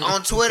 But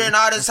on Twitter and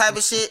all this type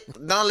of shit,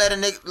 don't let a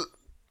nigga,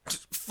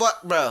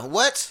 fuck, bro,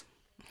 what?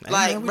 Hey,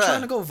 like, man, we bro,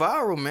 trying to go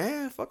viral,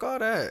 man. Fuck all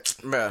that.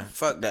 Bro,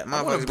 fuck that.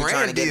 Motherfuckers be brand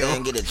trying to get deal. there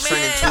and get a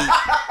trending Man.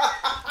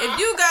 tweet. If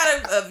you got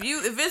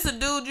if it's a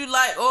dude you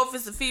like, or if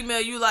it's a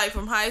female you like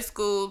from high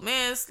school,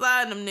 man,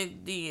 slide them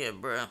niggas DM,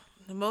 bro.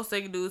 The most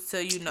they can do is tell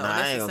you no. Nah,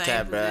 That's I ain't the gonna same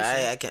cap, bro.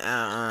 position. I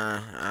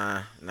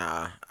can,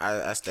 nah.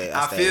 I stay.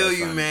 I feel away you,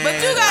 from it. man. But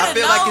you gotta I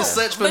feel know. like it's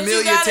such But you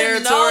familiar gotta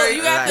territory. know.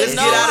 You got to Let's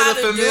know get out how of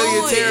the to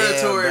familiar do it.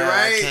 territory, Yeah, bro, I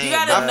right? can't, You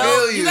gotta bro.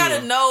 know. feel You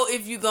gotta know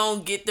if you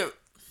gonna get the.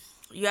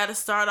 You gotta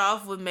start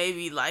off with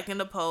maybe liking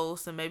the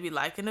post and maybe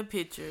liking a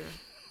picture.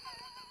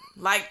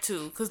 Like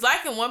two, cause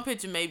liking one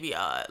picture may be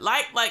odd.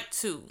 Like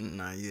two.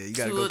 Nah, yeah, you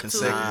gotta Two go or two.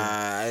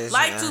 consecutive.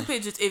 Like two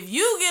pictures. If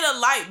you get a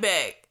like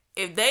back,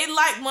 if they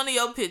like one of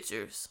your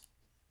pictures,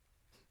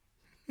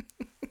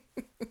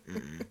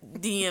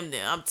 DM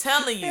them. I'm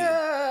telling you,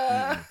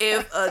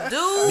 if a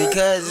dude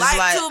Because it's like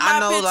like, two of I my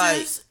know,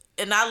 pictures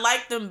and I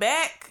like them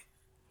back,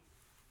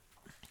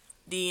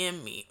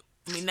 DM me.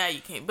 I mean, now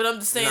you can't, but I'm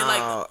just saying,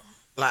 like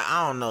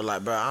I don't know,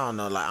 like, bro, I don't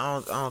know, like,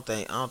 I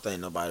don't think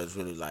nobody's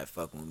really like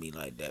fucking with me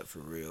like that for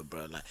real,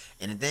 bro. Like,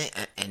 and the thing,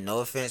 and no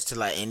offense to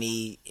like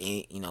any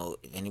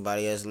if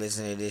anybody else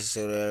listening to this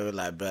shit or whatever,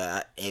 like,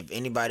 bro, if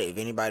anybody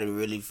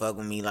really fuck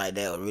with me like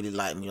that or really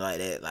like me like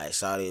that, like,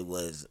 shawty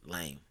was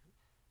lame.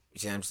 You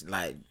see what I'm saying?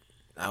 Like,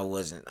 I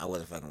wasn't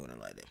fucking with them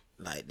like that.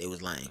 Like, they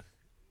was lame.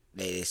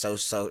 They so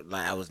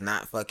like, I was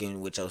not fucking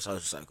with your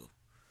social circle.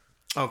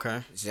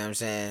 Okay. You see what I'm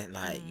saying?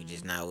 Like, you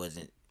just not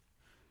wasn't.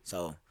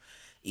 So,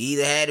 you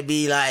either had to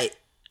be like,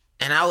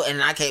 and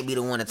I can't be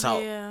the one to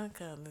talk. yeah, I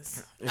kind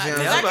of. Yeah, I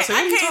was about to say,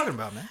 what are you talking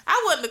about, man?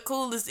 I wasn't the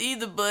coolest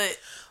either, but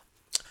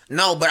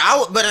No, but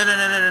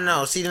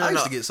no. See, no. I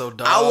used to get so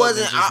dogged I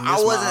wasn't. and just I miss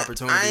my wasn't.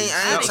 opportunities.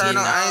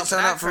 I ain't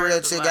turn up for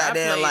real till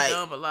goddamn like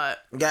dumb a lot.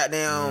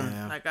 goddamn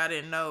Yeah. Like I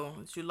didn't know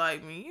that you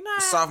like me. You know,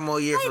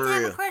 sophomore year for I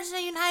real. a crush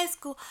on you in high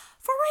school.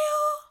 For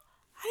real?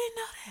 I didn't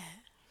know that.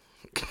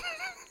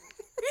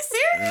 You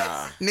serious?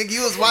 Nah, Nigga,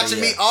 you was watching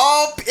Yeah. me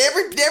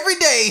every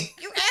day.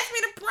 You asked me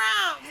to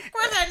prom. Of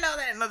course I know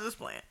that. No, just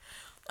playing.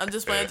 I'm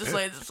just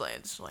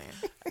playing.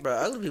 bro.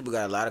 Other people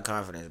got a lot of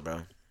confidence,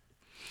 bro.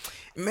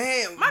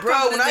 Man, My bro,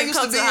 confidence when I didn't used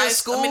to come be in high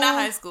school, I mean, not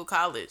high school,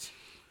 college.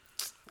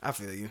 I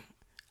feel you.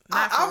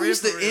 Not for I real,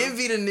 used to for real.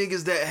 envy the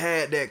niggas that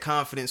had that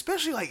confidence,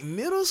 especially like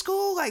middle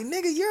school. Like,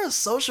 nigga, you're a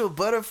social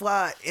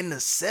butterfly in the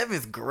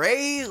 7th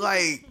grade.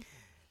 Like,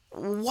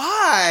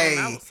 Why?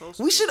 that was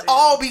so We should stupid.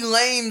 all be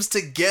lames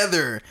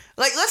together.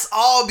 Like, let's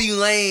all be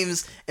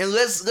lames and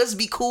let's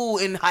be cool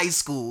in high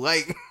school.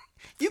 Like,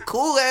 you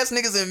cool ass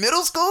niggas in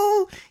middle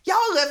school,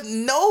 y'all left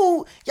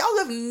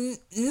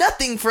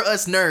nothing for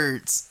us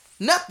nerds.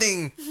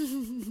 Nothing.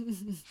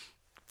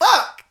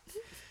 Fuck.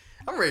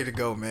 I'm ready to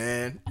go,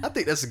 man. I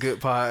think that's a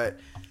good pod.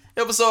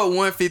 Episode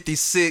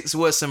 156,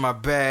 What's in My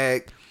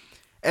Bag?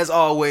 As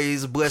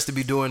always, blessed to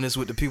be doing this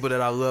with the people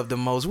that I love the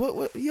most.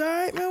 What you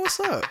alright, man? What's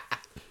up?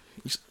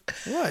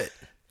 What?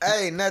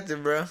 Hey,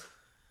 nothing, bro.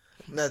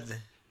 Nothing.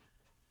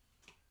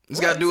 This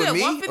got to do with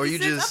me? 156? Or you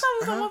just... I thought we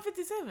was on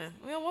 157.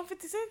 We on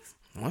 156?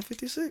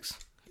 156?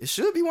 It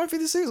should be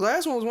 156.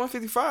 Last one was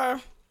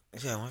 155.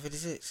 Yeah,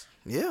 156.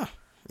 Yeah.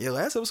 Yeah,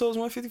 last episode was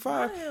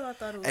 155. Hell, I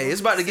thought it was Hey,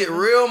 it's about to get 157.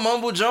 real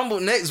mumble jumble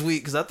next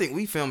week because I think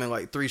we filming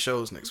like 3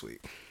 shows next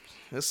week.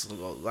 There's a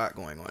lot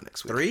going on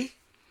next week. 3?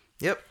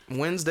 Yep.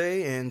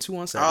 Wednesday and 2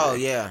 on Saturday. Oh,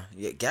 yeah.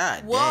 Yeah,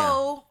 God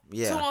Whoa. damn.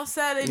 Yeah. 2 on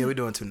Saturday. Yeah, we're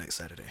doing 2 next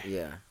Saturday.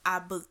 Yeah. I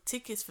booked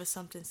tickets for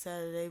something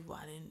Saturday.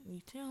 Why didn't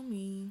you tell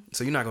me?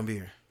 So you're not going to be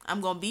here? I'm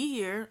gonna be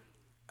here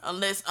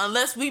unless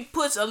we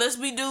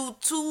do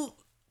two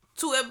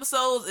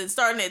episodes and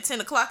starting at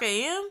 10 o'clock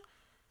a.m.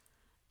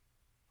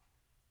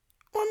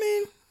 Well, I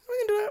mean, we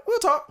can do that. We'll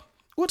talk.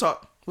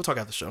 We'll talk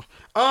after the show.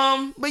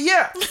 But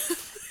yeah.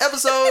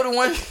 Episode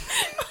 1...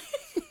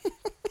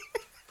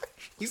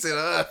 He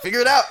said, figure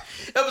it out.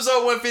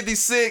 Episode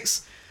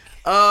 156.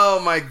 Oh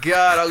my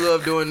God. I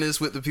love doing this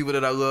with the people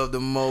that I love the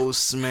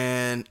most,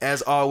 man.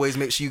 As always,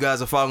 make sure you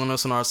guys are following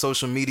us on our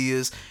social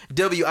medias.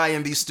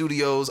 WIMB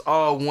Studios,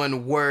 all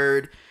one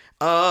word.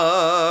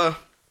 Yeah,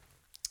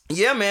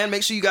 man.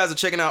 Make sure you guys are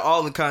checking out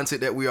all the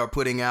content that we are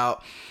putting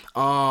out.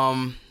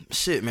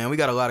 Shit, man. We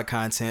got a lot of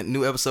content.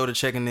 New episode of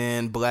Checking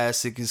In.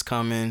 Blastic is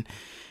coming.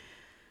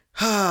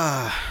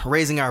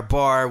 Raising Our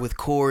Bar with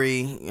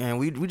Corey, and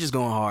we just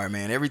going hard,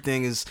 man.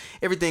 Everything is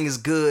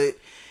good.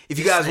 If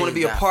you guys want to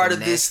be a part of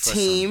this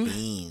team,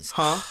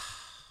 huh?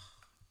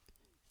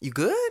 You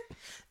good?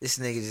 This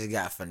nigga just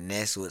got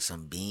finesse with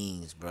some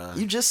beans, bro.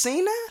 You just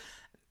seen that?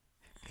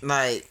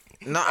 Like,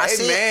 no,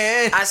 Hey,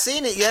 man. I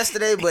seen it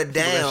yesterday, but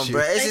damn, you.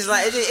 bro, it's just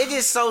like it's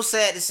just so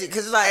sad to see,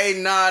 cause it's like, Hey,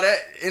 nah, that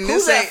and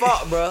who's this at ain't.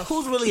 fault, bro?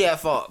 Who's really at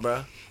fault, bro?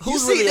 You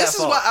Who's see, really this at is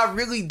fault? what I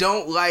really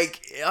don't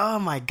like. Oh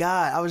my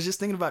God, I was just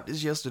thinking about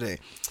this yesterday,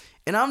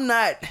 and I'm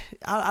not.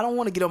 I don't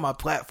want to get on my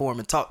platform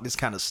and talk this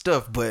kind of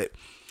stuff, but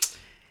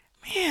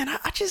man,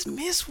 I just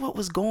miss what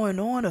was going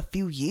on a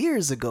few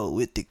years ago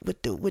with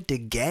the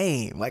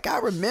game. Like I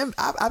remember,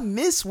 I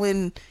miss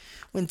when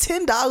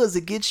 $10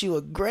 would get you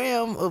a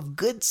gram of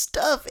good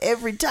stuff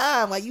every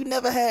time. Like you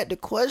never had to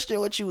question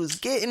what you was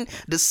getting.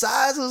 The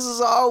sizes was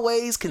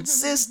always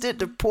consistent.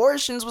 The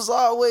portions was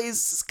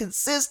always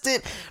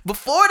consistent.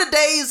 Before the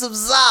days of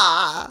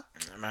За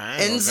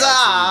and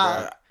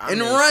За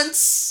and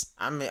Runts.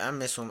 I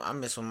miss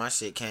when my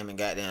shit came in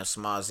goddamn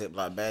small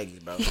Ziploc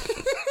baggies, bro.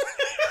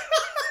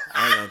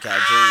 I ain't gonna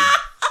count to you.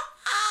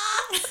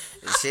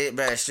 Shit,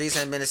 bro, the streets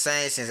ain't been the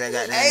same since I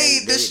got that. Hey,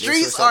 the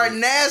streets are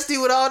nasty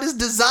with all this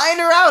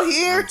designer out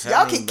here.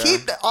 Y'all can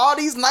keep all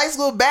these nice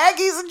little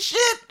baggies and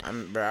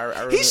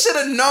shit. He should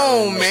have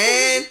known,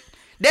 man.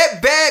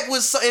 That bag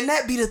was so, and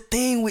that be the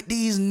thing with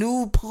these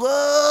new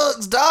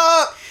plugs,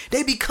 dog.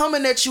 They be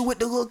coming at you with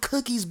the little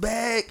cookies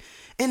bag.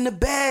 In the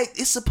bag,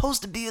 it's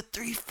supposed to be a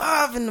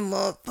 3.5 in the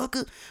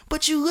motherfucker.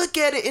 But you look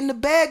at it, and the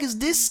bag is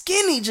this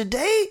skinny,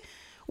 Jade.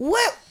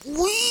 What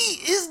weed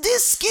is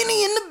this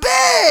skinny in the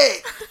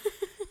bag?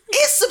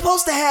 It's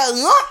supposed to have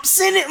lumps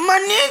in it, my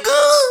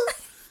nigga.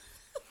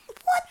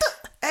 What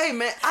the? Hey,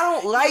 man, I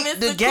don't like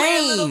the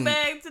clear little game.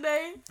 bag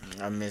today.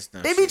 I miss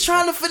them. They be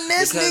trying to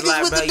finesse Because, niggas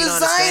like, with bro, the you don't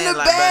designer understand,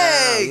 like,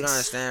 bags. bro, you don't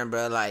understand,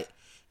 bro. Like,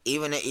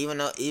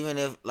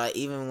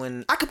 even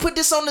when I could put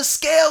this on the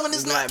scale and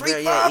it's not like,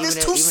 bro, 3.5, it's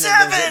even if 2.7.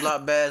 them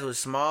Ziploc bags was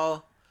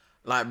small,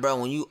 like,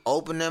 bro, when you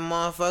open them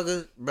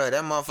motherfuckers, bro,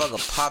 that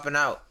motherfucker popping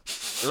out.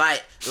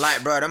 Like,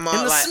 bro, them And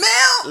the like,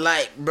 smell?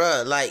 like,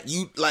 bro, like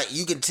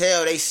you can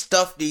tell they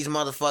stuffed these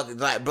motherfuckers,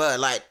 like, bro,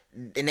 like,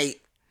 and they,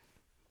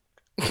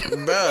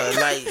 bro,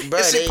 like, bro,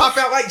 That shit they, pop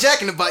out like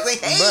Jack in the Box. Like,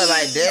 hey. bro,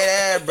 like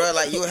dead ass, bro,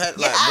 like you had,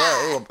 like,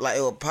 Yeah. bro,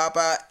 it would pop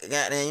out,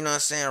 goddamn, you know what I'm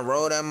saying,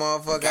 roll that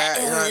motherfucker out,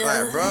 you know,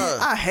 like, bro.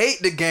 I hate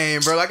the game,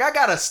 bro. Like, I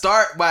gotta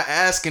start by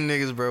asking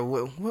niggas, bro,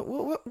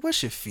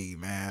 what's your fee,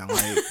 man?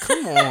 Like,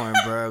 come on,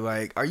 bro.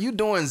 Like, are you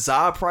doing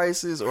ZA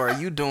prices or are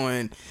you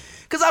doing...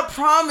 Because I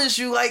promise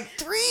you, like,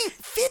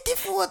 $3.50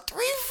 for a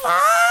 3.5?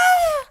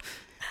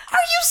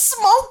 Are you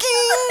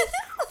smoking?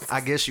 I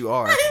guess you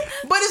are.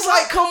 But it's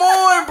like, come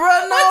on, bro.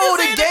 No,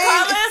 the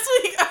game... Last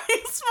week, are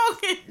you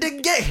smoking? The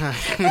game...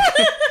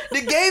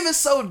 the game is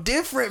so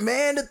different,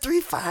 man. The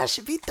 3.5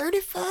 should be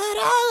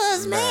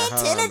 $35, man. Bro,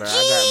 10 a bro, G.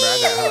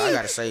 I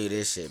gotta show you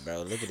this shit,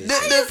 bro. Look at this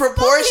shit. The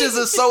proportions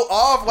are so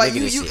off. Like,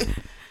 Look at this you... shit.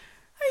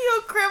 Are you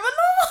a criminal?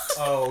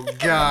 Oh,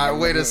 God.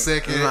 Wait a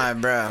second. I'm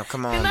like, bro,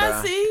 come on, Can bro.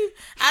 I see?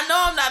 I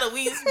know I'm not a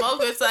weed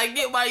smoker, so I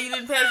get why you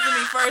didn't pass it to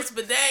me first,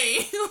 but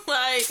dang,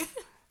 like,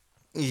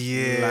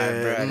 Yeah.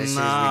 Like, bro, this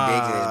shit's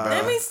ridiculous, bro.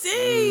 let me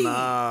see.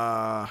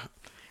 Nah.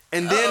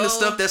 And then the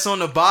stuff that's on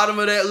the bottom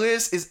of that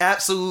list is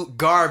absolute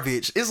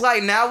garbage. It's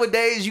like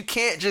nowadays you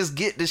can't just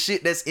get the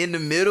shit that's in the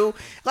middle.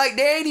 Like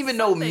there ain't even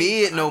no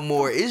mid no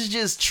more. It's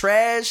just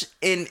trash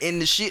and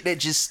the shit that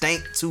just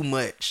stank too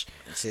much.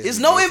 It's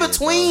no in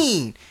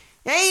between.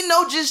 Ain't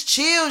no just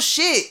chill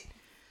shit.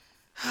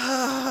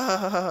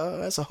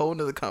 That's a whole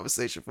nother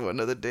conversation for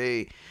another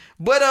day.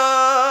 But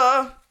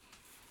let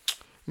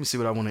me see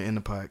what I want to end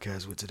the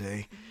podcast with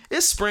today.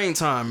 It's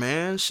springtime,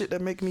 man. Shit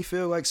that make me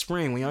feel like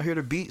spring. When y'all hear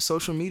the beat,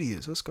 social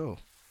medias. Let's go.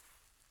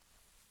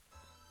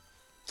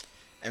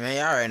 Hey, man,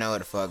 y'all already know what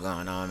the fuck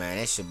going on, man.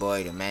 It's your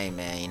boy, the main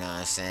man, you know what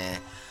I'm saying?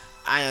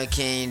 I Am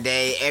King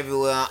Day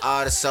everywhere on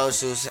all the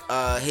socials.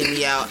 Hit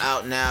me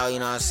out now, you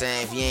know what I'm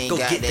saying? If you ain't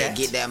got that,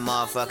 get that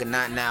motherfucker.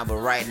 Not now, but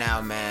right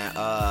now, man.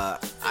 I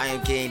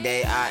Am King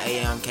Day,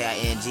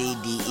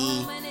 IAMKINGDE.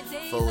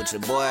 Full with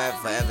your boy,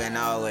 forever and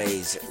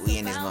always. We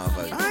in this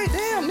motherfucker. Alright,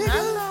 damn, nigga.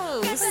 I know.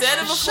 Said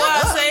it before,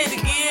 I say it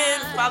again.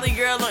 Follow your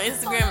girl on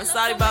Instagram at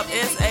SaadiBop,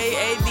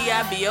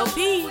 SaadiBop.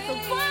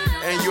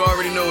 And you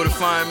already know where to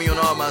find me on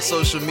all my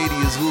social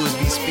medias. Louis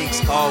B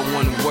Speaks, all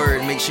one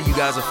word. Make sure you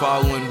guys are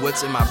following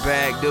What's in My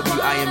Bag,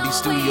 WIMB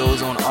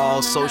Studios on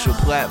all social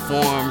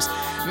platforms.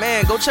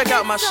 Man, go check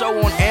out my show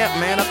on AMP,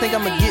 man. I think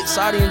I'm going to get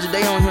Saadi and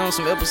Jade on here on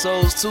some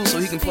episodes, too, so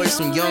he can play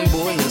some Young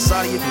Boy. And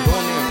Saadi can go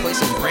in there and play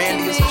some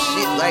Brandy or some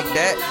shit like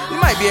that. We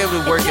might be able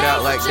to work it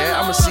out like that.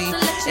 I'm going to see.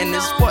 And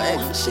this,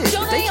 shit,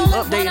 if they keep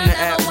updating the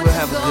app, we'll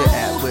have a good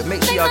app. But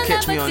make sure y'all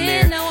catch me on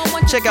there.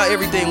 Check out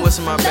everything What's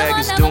in My Bag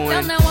is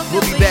doing.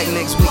 We'll be back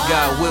next week,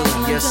 God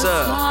willing. Yes,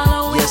 sir.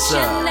 Yes,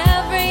 sir.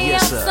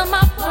 Yes, sir.